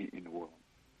in New Orleans.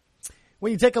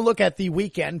 When you take a look at the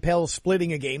weekend, Pels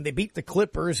splitting a game. They beat the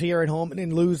Clippers here at home and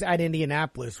then lose at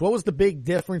Indianapolis. What was the big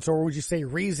difference, or would you say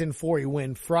reason for a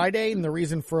win Friday and the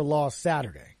reason for a loss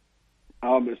Saturday?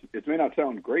 It may not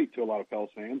sound great to a lot of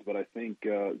Pels fans, but I think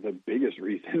the biggest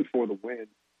reason for the win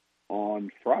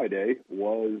on Friday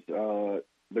was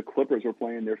the Clippers were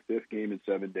playing their fifth game in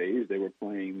 7 days. They were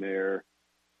playing their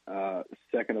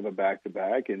second of a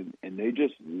back-to-back, and they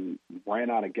just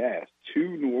ran out of gas. To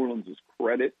New Orleans'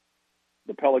 credit,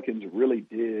 the Pelicans really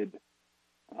did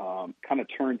kind of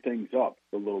turn things up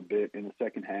a little bit in the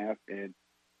second half, and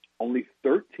only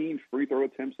 13 free throw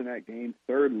attempts in that game,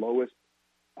 third lowest,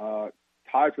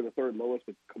 tied for the third lowest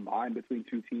combined between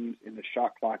two teams in the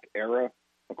shot clock era,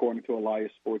 according to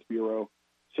Elias Sports Bureau.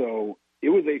 So it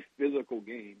was a physical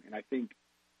game, and I think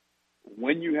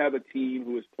when you have a team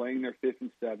who is playing their fifth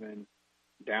and seven,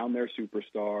 down their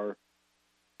superstar,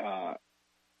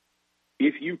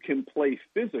 if you can play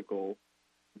physical,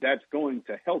 that's going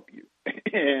to help you.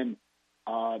 And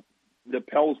the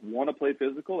Pels want to play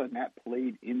physical, and that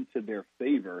played into their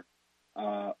favor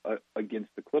against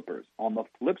the Clippers. On the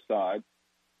flip side,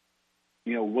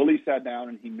 Willie sat down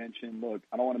and he mentioned, look,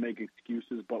 I don't want to make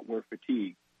excuses, but we're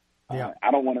fatigued.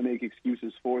 I don't want to make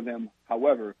excuses for them.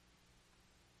 However,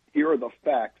 here are the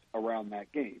facts around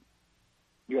that game.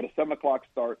 You had a 7 o'clock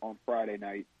start on Friday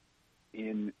night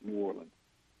in New Orleans.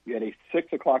 You had a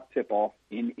 6 o'clock tip-off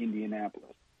in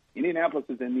Indianapolis. Indianapolis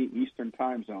is in the Eastern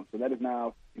time zone, so that is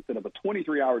now, instead of a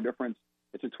 23-hour difference,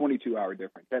 it's a 22-hour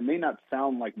difference. That may not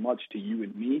sound like much to you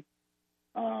and me,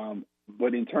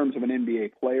 but in terms of an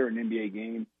NBA player, an NBA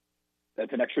game,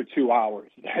 that's an extra 2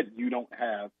 hours that you don't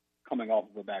have coming off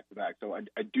of a back-to-back. So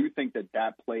I do think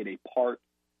that played a part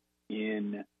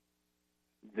in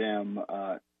them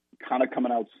kind of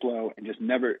coming out slow and just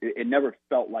never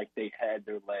felt like they had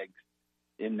their legs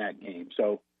in that game.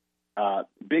 So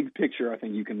big picture, I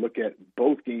think you can look at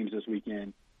both games this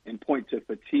weekend and point to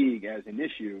fatigue as an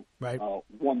issue, right.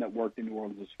 One that worked in New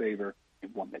Orleans' favor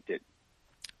and one that didn't.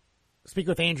 Speak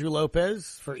with Andrew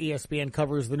Lopez for ESPN,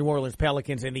 covers the New Orleans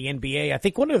Pelicans in the NBA. I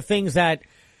think one of the things that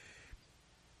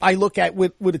I look at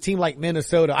with a team like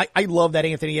Minnesota, I love that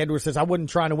Anthony Edwards says, I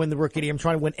wasn't trying to win the Rookie of the Year, I'm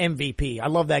trying to win MVP. I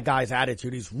love that guy's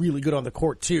attitude. He's really good on the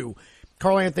court, too.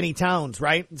 Karl Anthony Towns,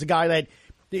 right? It's a guy that,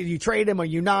 you trade him or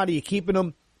you not, are you keeping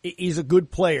him? He's a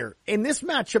good player. In this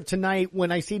matchup tonight,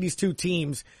 when I see these two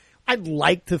teams, I'd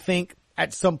like to think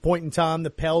at some point in time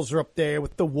the Pels are up there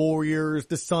with the Warriors.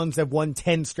 The Suns have won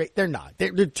 10 straight. They're not.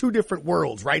 They're two different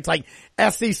worlds, right? It's like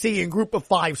SEC and Group of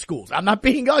Five schools. I'm not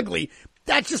being ugly.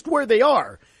 That's just where they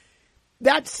are.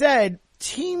 That said,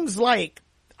 teams like,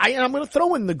 I'm going to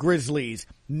throw in the Grizzlies,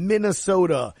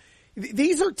 Minnesota.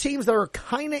 These are teams that are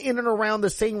kind of in and around the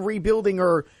same rebuilding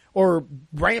or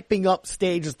ramping up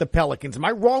stage as the Pelicans. Am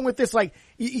I wrong with this? Like,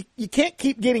 you can't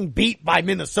keep getting beat by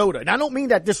Minnesota. And I don't mean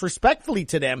that disrespectfully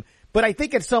to them, but I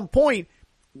think at some point,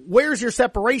 where's your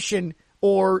separation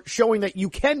or showing that you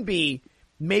can be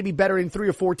maybe better than 3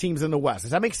 or 4 teams in the West?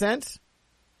 Does that make sense?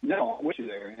 No, I'm with you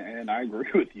there, and I agree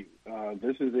with you.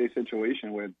 This is a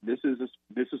situation where this is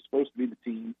supposed to be the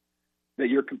team that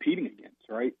you're competing against,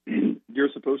 right? You're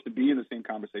supposed to be in the same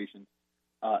conversation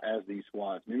as these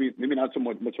squads. Maybe not so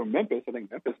much from Memphis. I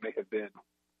think Memphis may have been,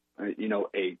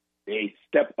 a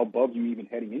step above you even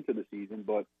heading into the season.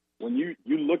 But when you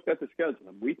looked at the schedule,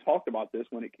 and we talked about this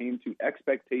when it came to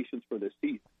expectations for this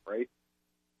season, right?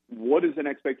 What does an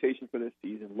expectation for this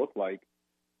season look like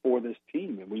for this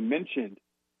team? And we mentioned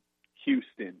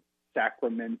Houston,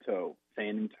 Sacramento,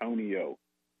 San Antonio,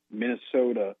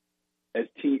 Minnesota,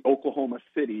 Oklahoma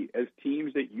City as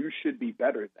teams that you should be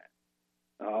better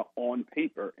than on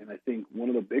paper. And I think one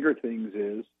of the bigger things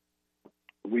is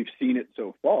we've seen it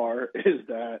so far is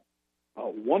that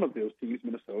one of those teams,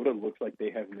 Minnesota, looks like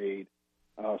they have made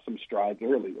some strides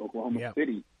early. Oklahoma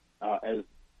City,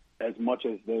 as much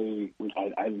as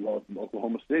I love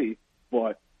Oklahoma City,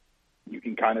 but you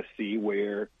can kind of see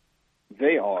where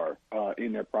they are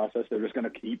in their process. They're just going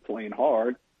to keep playing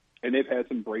hard, and they've had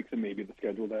some breaks in maybe the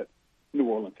schedule that New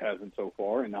Orleans hasn't so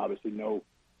far, and obviously no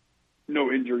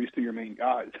injuries to your main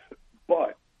guys.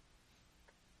 But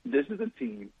this is a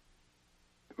team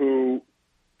who,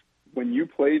 when you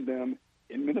played them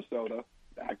in Minnesota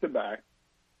back-to-back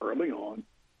early on,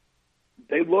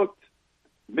 they looked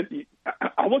 –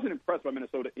 I wasn't impressed by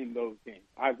Minnesota in those games.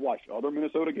 I've watched other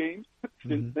Minnesota games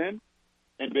since then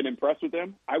and been impressed with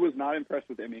them. I was not impressed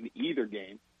with them in either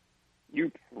game.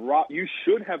 You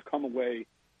should have come away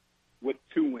with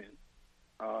 2 wins.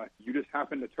 You just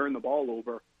happened to turn the ball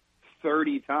over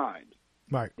 30 times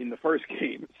in the first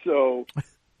game. So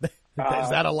is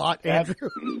that a lot, Andrew?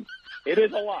 It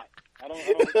is a lot.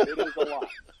 It is a lot.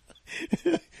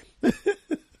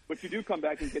 But you do come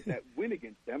back and get that win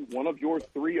against them. One of your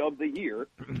 3 of the year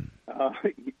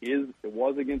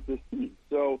was against this team.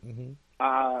 So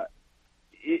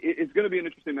it's going to be an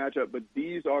interesting matchup. But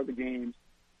these are the games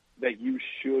that you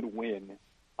should win.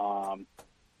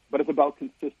 But it's about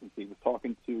consistency. I was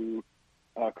talking to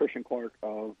Christian Clark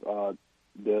of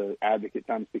the Advocate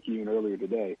Times-Picayune earlier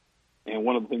today, and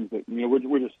one of the things that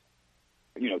we're just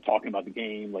talking about the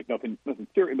game, like nothing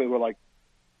serious, but we're like,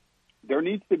 there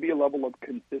needs to be a level of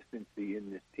consistency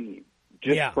in this team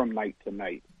just from night to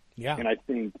night. Yeah, and I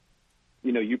think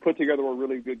you put together a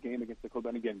really good game against the Colts,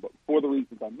 and again, but for the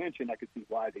reasons I mentioned, I could see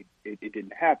why it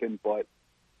didn't happen. But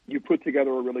you put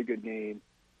together a really good game,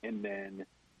 and then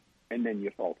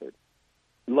you faltered.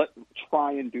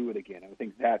 Try and do it again. I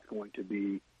think that's going to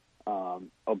be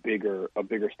a bigger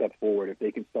step forward if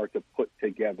they can start to put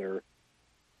together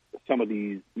some of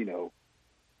these,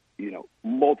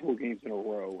 multiple games in a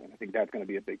row, and I think that's going to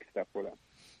be a big step for them.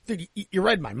 Dude, you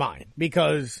read my mind,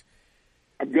 because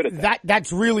I'm good at that.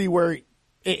 That's really where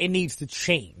it needs to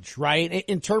change, right?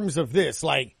 In terms of this,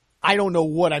 like, I don't know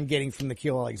what I'm getting from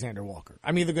Nickeil Alexander-Walker.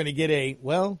 I'm either going to get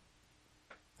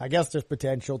I guess there's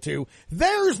potential too.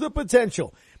 There's the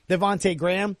potential. Devontae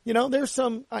Graham, there's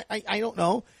some, I don't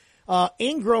know.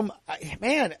 Ingram,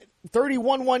 man,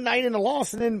 31 one night in a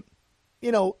loss, and then,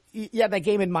 that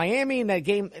game in Miami, and that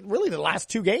game, really the last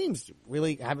 2 games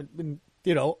really haven't been,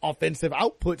 offensive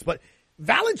outputs, but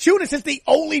Valanciunas is the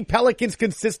only Pelicans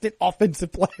consistent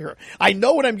offensive player. I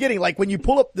know what I'm getting. Like, when you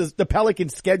pull up the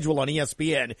Pelicans schedule on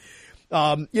ESPN,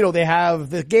 they have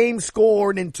the game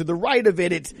scored, and to the right of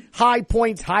it, it's high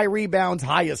points, high rebounds,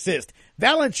 high assist.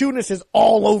 Valanciunas is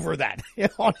all over that,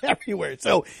 on everywhere.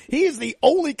 So he is the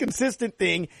only consistent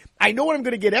thing. I know what I'm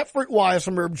going to get effort-wise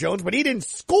from Herb Jones, but he didn't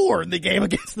score in the game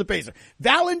against the Pacers.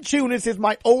 Valanciunas is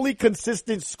my only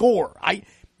consistent scorer.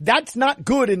 That's not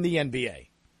good in the NBA.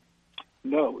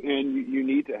 No, and you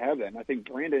need to have that. And I think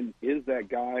Brandon is that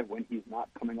guy when he's not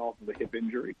coming off of a hip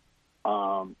injury.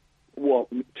 Well,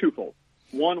 twofold.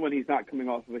 One, when he's not coming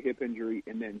off of a hip injury,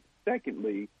 and then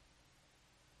secondly,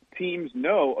 teams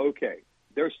know, okay,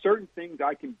 there's certain things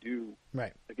I can do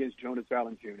against Jonas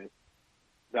Valanciunas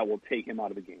that will take him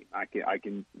out of the game. I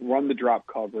can run the drop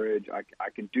coverage. I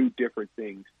can do different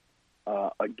things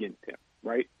against him,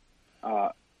 right?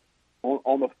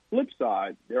 On the flip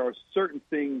side, there are certain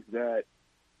things that,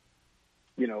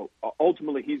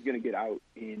 ultimately he's going to get out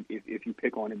if you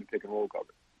pick on him in pick and roll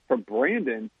coverage. For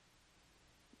Brandon,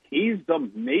 he's the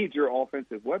major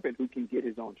offensive weapon who can get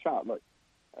his own shot. Look,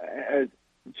 as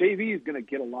JV is going to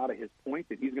get a lot of his points,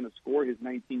 and he's going to score his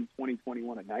 19, 20,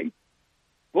 21 a night.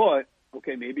 But,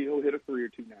 okay, maybe he'll hit a 3 or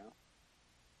 2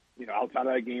 now. Outside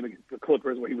of that game against the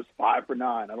Clippers where he was 5 for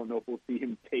 9, I don't know if we'll see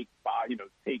him take 5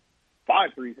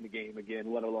 threes in a game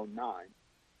again, let alone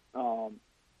 9.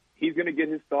 He's going to get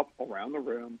his stuff around the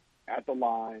rim, at the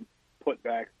line,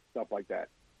 putbacks, stuff like that.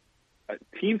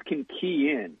 Teams can key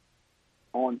in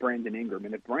on Brandon Ingram,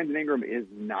 and if Brandon Ingram is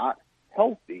not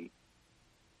healthy,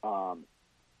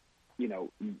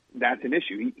 that's an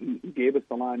issue. He gave us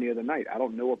the line the other night. I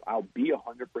don't know if I'll be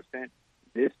 100%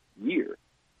 this year.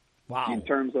 Wow. In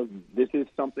terms of this is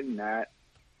something that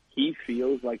he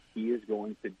feels like he is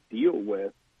going to deal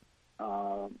with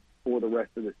for the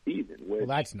rest of the season. Well,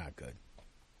 that's not good.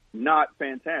 Not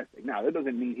fantastic. Now, that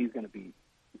doesn't mean he's going to be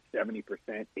 70%,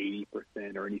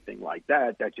 80%, or anything like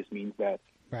that. That just means that,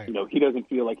 he doesn't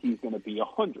feel like he's going to be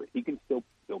 100. He can still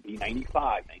be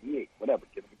 95, 98, whatever,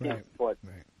 give him a chance. But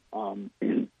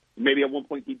maybe at one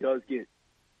point he does get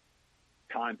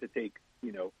time to take,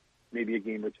 maybe a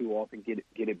game or 2 off and get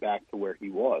it back to where he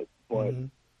was. But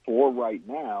for right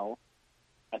now,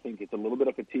 I think it's a little bit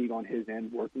of fatigue on his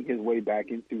end, working his way back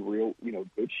into real,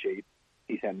 good shape.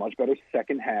 He's had much better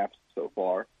second halves so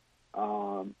far.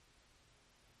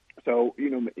 So,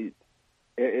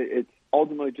 it's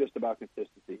ultimately just about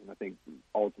consistency, and I think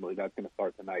ultimately that's going to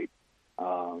start tonight.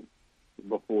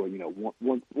 Before,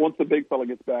 once the big fella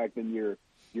gets back, then you're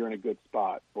in a good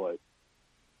spot. But,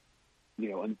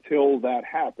 until that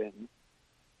happens,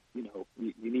 you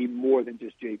need more than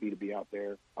just JV to be out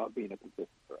there being a consistent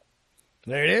threat.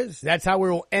 There it is. That's how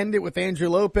we'll end it with Andrew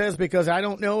Lopez, because I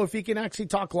don't know if he can actually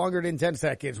talk longer than 10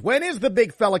 seconds. When is the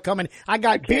big fella coming? I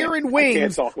got beer and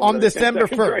wings on December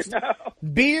 1st. Right,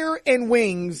 beer and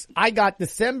wings. I got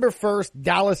December 1st,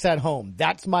 Dallas at home.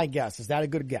 That's my guess. Is that a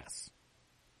good guess?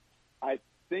 I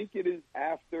think it is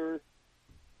after,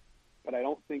 but I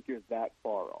don't think you're that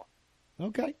far off.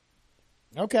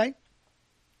 Okay.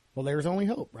 Well, there's only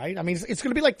hope, right? I mean, it's going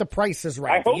to be like The Price is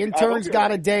Right. The intern's got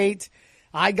a date.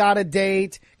 I got a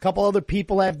date. A couple other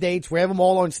people have dates. We have them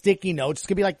all on sticky notes. It's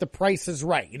going to be like The Price is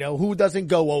Right. Who doesn't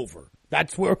go over?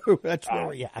 That's where we're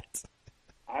at.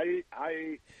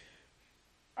 I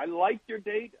like your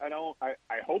date. I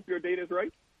hope your date is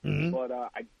right, but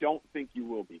I don't think you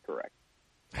will be correct.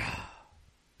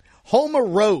 Home or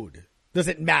road? Does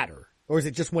it matter? Or is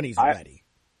it just when he's ready?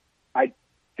 I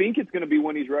think it's going to be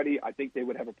when he's ready. I think they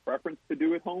would have a preference to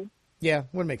do it home. Yeah,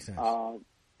 would make sense.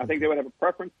 I think they would have a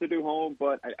preference to do home,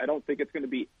 but I don't think it's going to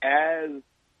be as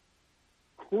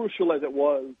crucial as it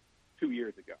was 2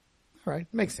 years ago. All right.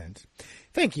 Makes sense.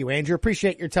 Thank you, Andrew.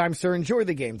 Appreciate your time, sir. Enjoy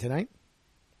the game tonight.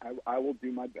 I will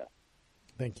do my best.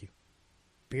 Thank you.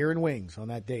 Beer and wings on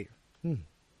that date.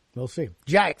 We'll see.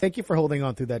 Jack, thank you for holding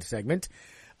on through that segment.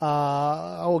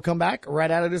 I will come back right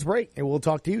out of this break, and we'll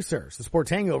talk to you, sir. It's the Sports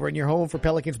Hangover in your home for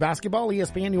Pelicans basketball,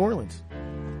 ESPN New Orleans.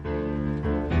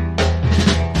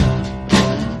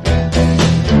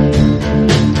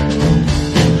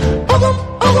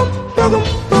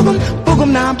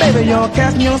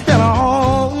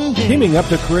 Teaming up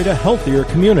to create a healthier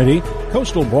community,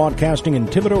 Coastal Broadcasting and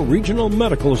Thibodaux Regional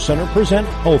Medical Center present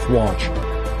Health Watch.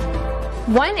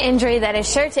 One injury that is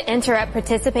sure to interrupt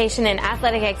participation in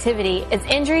athletic activity is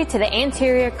injury to the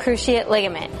anterior cruciate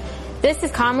ligament. This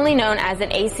is commonly known as an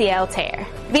ACL tear.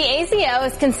 The ACL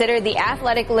is considered the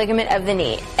athletic ligament of the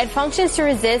knee. It functions to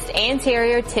resist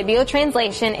anterior tibial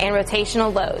translation and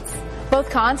rotational loads. Both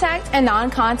contact and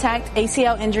non-contact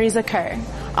ACL injuries occur,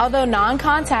 although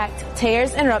non-contact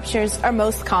tears and ruptures are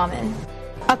most common.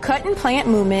 A cut and plant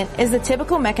movement is the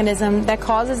typical mechanism that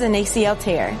causes an ACL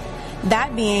tear,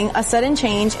 that being a sudden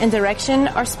change in direction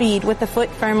or speed with the foot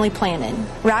firmly planted.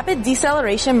 Rapid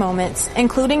deceleration moments,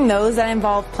 including those that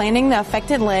involve planting the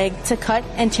affected leg to cut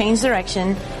and change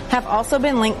direction, have also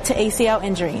been linked to ACL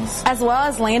injuries, as well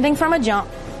as landing from a jump,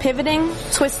 pivoting,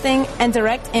 twisting, and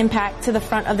direct impact to the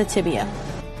front of the tibia.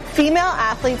 Female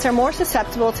athletes are more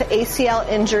susceptible to ACL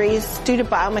injuries due to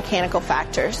biomechanical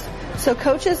factors. So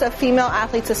coaches of female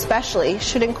athletes especially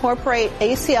should incorporate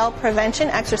ACL prevention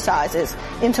exercises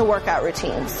into workout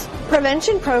routines.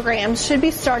 Prevention programs should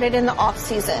be started in the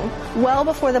off-season, well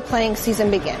before the playing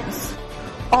season begins.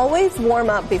 Always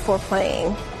warm up before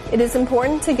playing. It is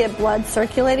important to get blood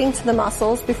circulating to the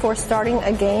muscles before starting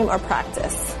a game or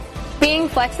practice. Being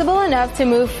flexible enough to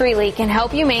move freely can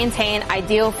help you maintain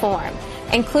ideal form.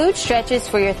 Include stretches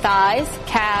for your thighs,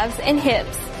 calves, and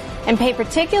hips, and pay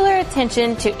particular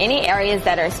attention to any areas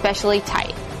that are especially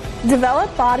tight.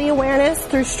 Develop body awareness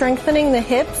through strengthening the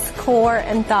hips, core,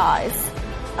 and thighs.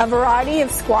 A variety of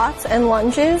squats and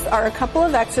lunges are a couple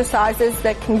of exercises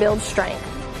that can build strength.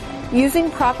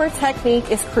 Using proper technique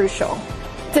is crucial.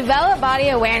 Develop body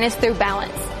awareness through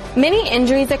balance. Many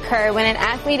injuries occur when an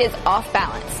athlete is off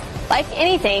balance. Like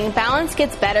anything, balance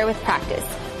gets better with practice.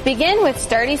 Begin with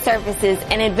sturdy surfaces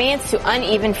and advance to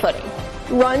uneven footing.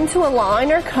 Run to a line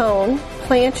or cone,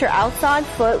 plant your outside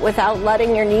foot without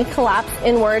letting your knee collapse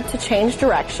inward to change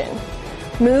direction.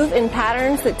 Move in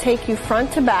patterns that take you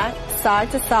front to back,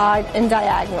 side to side, and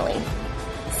diagonally.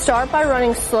 Start by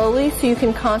running slowly so you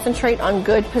can concentrate on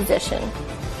good position.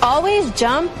 Always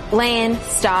jump, land,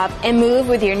 stop, and move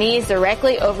with your knees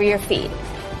directly over your feet.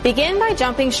 Begin by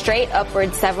jumping straight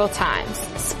upward several times.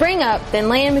 Spring up, then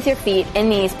land with your feet and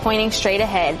knees pointing straight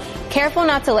ahead. Careful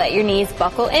not to let your knees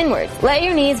buckle inwards. Let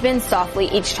your knees bend softly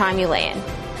each time you land.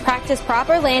 Practice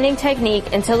proper landing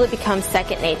technique until it becomes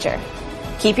second nature.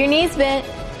 Keep your knees bent,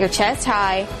 your chest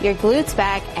high, your glutes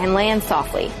back, and land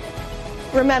softly.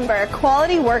 Remember,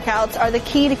 quality workouts are the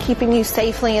key to keeping you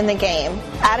safely in the game.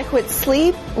 Adequate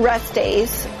sleep, rest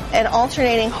days, and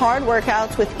alternating hard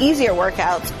workouts with easier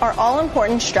workouts are all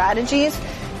important strategies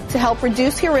to help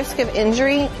reduce your risk of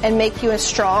injury and make you a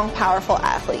strong, powerful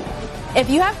athlete. If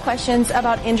you have questions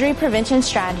about injury prevention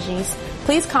strategies,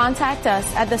 please contact us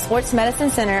at the Sports Medicine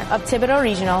Center of Thibodaux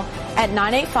Regional at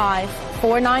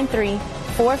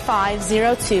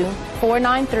 985-493-4502,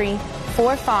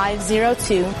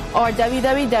 493-4502, or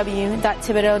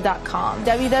www.thibodaux.com,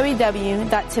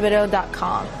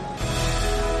 www.thibodaux.com.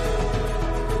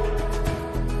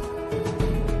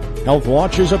 Health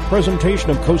Watch is a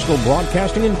presentation of Coastal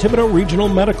Broadcasting and Thibodaux Regional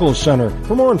Medical Center.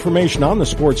 For more information on the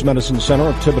Sports Medicine Center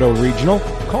of Thibodaux Regional,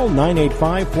 call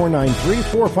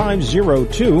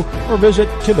 985-493-4502 or visit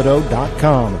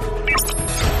Thibodaux.com.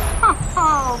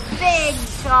 Oh, big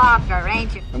talker,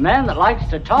 ain't you? A man that likes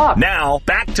to talk. Now,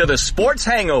 back to the Sports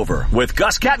Hangover with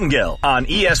Gus Kattengill on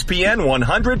ESPN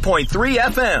 100.3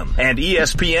 FM and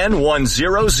ESPN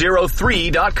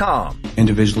 1003.com.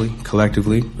 Individually,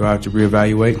 collectively, go out to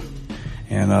reevaluate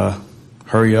and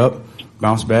hurry up,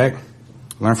 bounce back,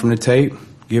 learn from the tape,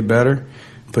 get better,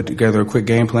 put together a quick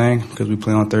game plan because we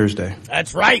play on Thursday.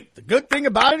 That's right. The good thing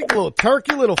about it, a little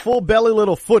turkey, little full belly,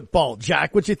 little football.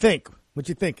 Jack, what you think? What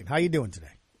you thinking? How you doing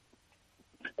today?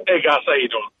 Hey, guys, how you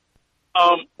doing?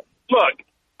 Look,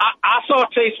 I saw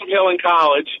Taysom Hill in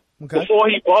college before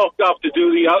he bulked up to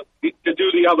do the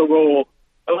other role.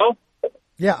 Hello?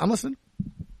 Yeah, I'm listening.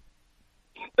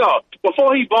 No,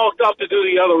 before he bulked up to do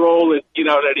the other role that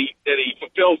he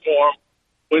fulfilled for him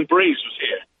when Brees was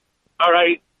here. All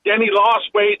right. Then he lost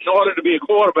weight in order to be a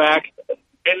quarterback,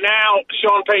 and now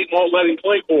Sean Payton won't let him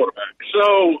play quarterback.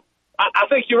 So I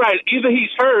think you're right. Either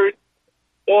he's hurt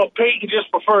or Payton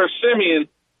just prefers Simeon.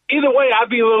 Either way, I'd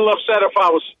be a little upset if I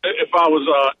was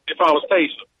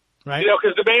Taysom. Right.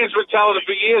 Because the man's been telling him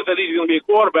for years that he's going to be a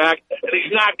quarterback, and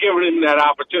he's not giving him that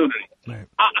opportunity. Right.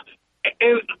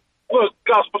 And look,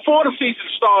 Gus, before the season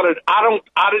started, I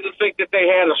didn't think that they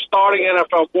had a starting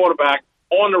NFL quarterback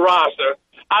on the roster.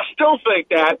 I still think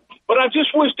that, but I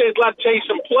just wish they'd let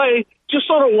Taysom play,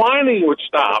 just so the whining would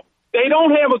stop. They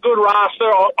don't have a good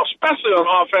roster, especially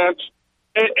on offense,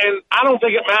 and I don't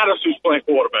think it matters who's playing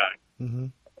quarterback.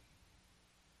 Mm-hmm.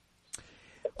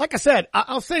 Like I said,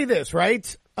 I'll say this, right?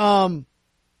 The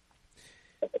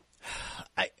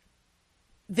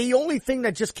only thing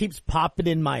that just keeps popping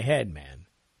in my head, man,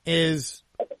 is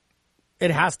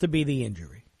it has to be the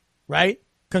injury, right?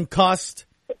 Concussed,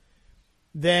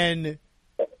 then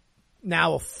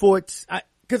now a foot.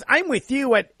 Because I'm with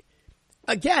you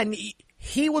again,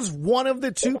 he was one of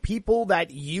the two people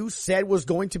that you said was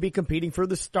going to be competing for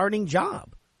the starting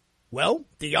job. Well,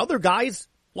 the other guys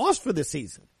lost for the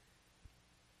season.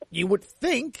 You would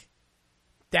think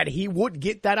that he would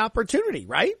get that opportunity,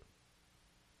 right?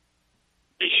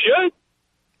 He should.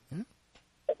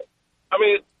 I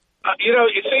mean,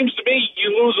 it seems to me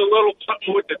you lose a little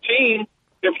something with the team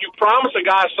if you promise a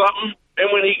guy something, and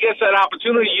when he gets that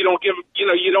opportunity, you don't give. When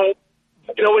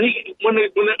the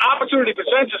opportunity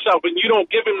presents itself and you don't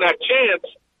give him that chance,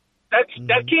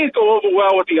 that can't go over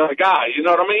well with the other guy. You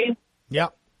know what I mean? Yeah.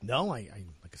 No, I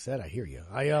like I said, I hear you.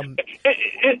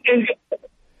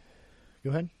 Go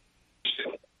ahead.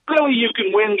 Really, you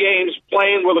can win games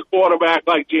playing with a quarterback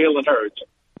like Jalen Hurts.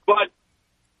 But,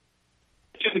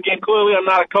 again, clearly I'm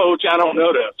not a coach. I don't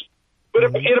know this. But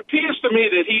it appears to me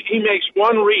that he makes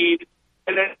one read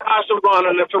and then tries to run,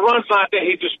 and if the run's not there,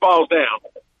 he just falls down.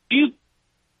 Do you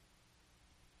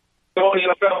go in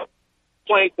the NFL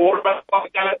playing quarterback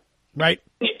like that? Right.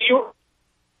 You're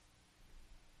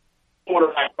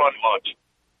quarterback run much.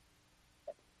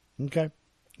 Okay.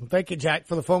 Well, thank you, Jack,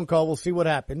 for the phone call. We'll see what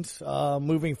happens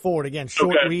moving forward. Again,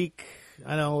 short week.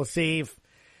 I know. We'll see if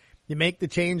you make the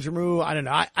change or move. I don't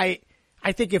know.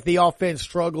 I think if the offense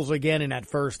struggles again in that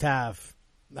first half,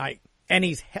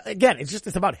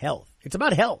 it's about health. It's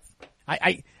about health.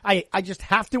 I just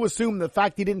have to assume the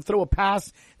fact he didn't throw a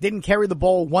pass, didn't carry the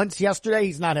ball once yesterday,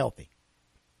 he's not healthy.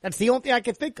 That's the only thing I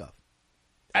can think of.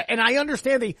 And I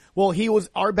understand he was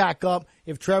our backup.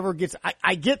 If Trevor gets,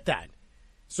 I get that.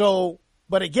 So,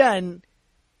 but again,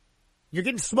 you're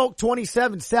getting smoked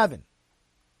 27-7.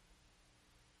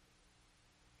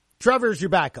 Trevor's your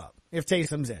backup if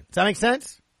Taysom's in. Does that make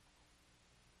sense?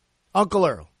 Uncle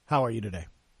Earl, how are you today?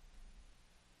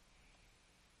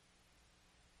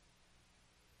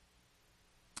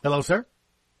 Hello, sir.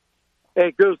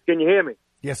 Hey, Goose, can you hear me?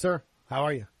 Yes, sir. How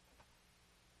are you?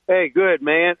 Hey, good,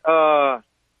 man.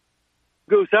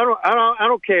 Goose, I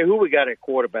don't care who we got at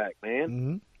quarterback, man.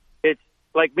 Mm-hmm. It's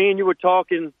like me and you were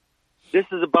talking. This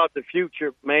is about the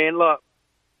future, man. Look,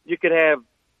 you could have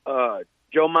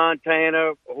Joe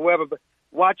Montana, whoever, but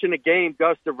watching the game,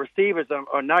 Gus, the receivers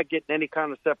are not getting any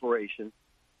kind of separation.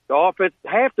 The offense,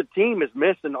 half the team is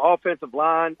missing the offensive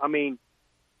line. I mean,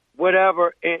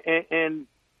 whatever, and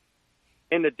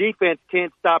and the defense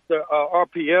can't stop the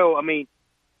RPO. I mean,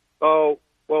 well,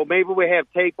 maybe we have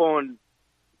tape on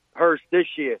Hurst this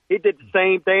year. He did the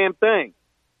same damn thing.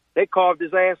 They carved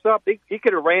his ass up. He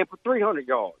could have ran for 300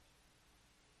 yards.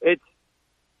 It's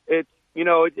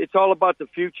all about the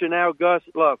future now, Gus.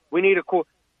 Look, we need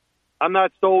I'm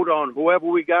not sold on whoever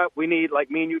we got. We need,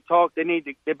 like me and you talked,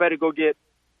 they better go get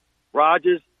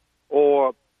Rodgers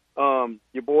or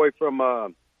your boy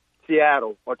from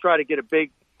Seattle, or try to get a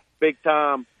big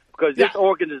time, because this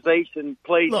organization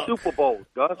plays Super Bowls,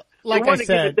 Gus. Like they want to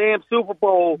get the damn Super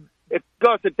Bowl. If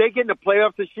they get in the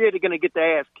playoffs this year, they're going to get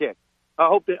their ass kicked. I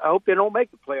hope they don't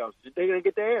make the playoffs. They're going to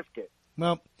get their ass kicked.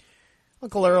 Well,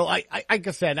 Uncle Earl, like I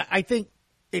said, I think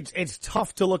it's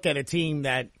tough to look at a team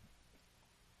that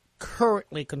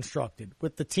currently constructed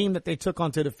with the team that they took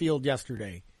onto the field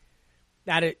yesterday.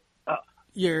 That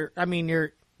you're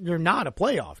not a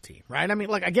playoff team, right? I mean,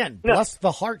 like, again, bless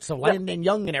the hearts of Landon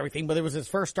Young and everything, but it was his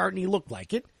first start and he looked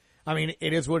like it. I mean,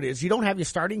 it is what it is. You don't have your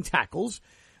starting tackles.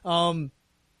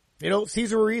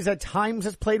 Cesar Ruiz at times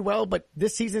has played well, but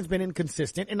this season's been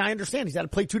inconsistent, and I understand he's got to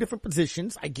play two different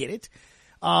positions. I get it.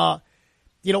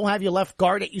 You don't have your left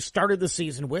guard that you started the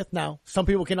season with. Now, some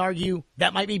people can argue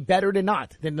that might be better than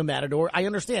the Matador. I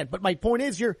understand, but my point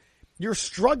is you're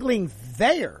struggling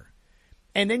there,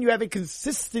 and then you have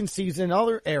inconsistencies in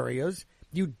other areas.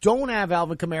 You don't have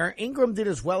Alvin Kamara. Ingram did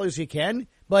as well as you can,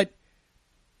 but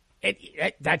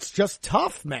that's just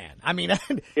tough, man. I mean,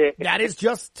 that is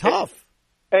just tough.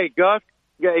 Hey, Gus.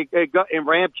 Hey, Gus, and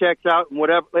Ram checks out and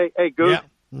whatever. Hey, Goose.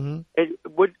 Yeah. Mm-hmm.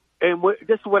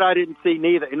 This is what I didn't see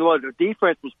neither. And look, the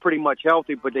defense was pretty much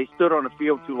healthy, but they stood on the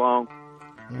field too long.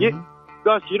 Mm-hmm.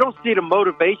 Gus, you don't see the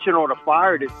motivation or the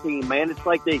fire of this team, man. It's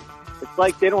like they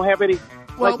don't have any.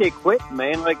 Like they quit,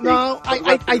 man. I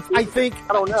think.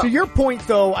 I don't know. To your point,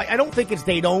 though, I don't think it's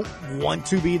they don't want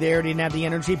to be there. They didn't have the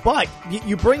energy. But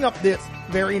you bring up this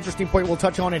very interesting point. We'll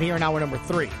touch on it here in hour number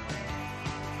 3.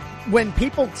 When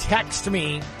people text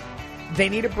me, they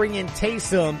need to bring in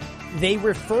Taysom. They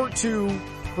refer to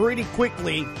pretty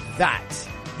quickly that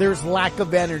there's lack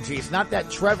of energy. It's not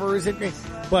that Trevor isn't,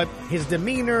 but his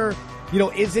demeanor.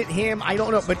 Is it him? I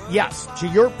don't know. But yes, to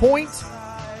your point,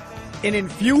 an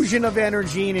infusion of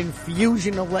energy, an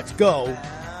infusion of let's go,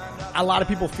 a lot of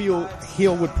people feel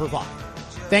Hill would provide.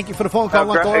 Thank you for the phone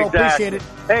call, Uncle Earl. Appreciate it.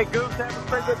 Hey, Goose, have a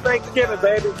pretty good Thanksgiving,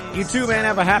 baby. You too, man.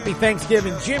 Have a happy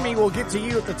Thanksgiving. Jimmy, we'll get to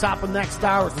you at the top of next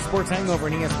hour. It's the Sports Hangover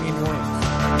on ESPN New Orleans.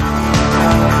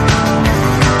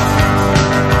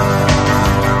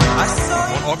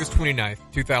 On August 29th,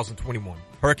 2021,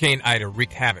 Hurricane Ida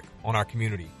wreaked havoc on our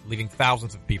community, leaving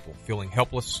thousands of people feeling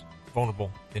helpless, vulnerable,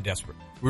 and desperate. We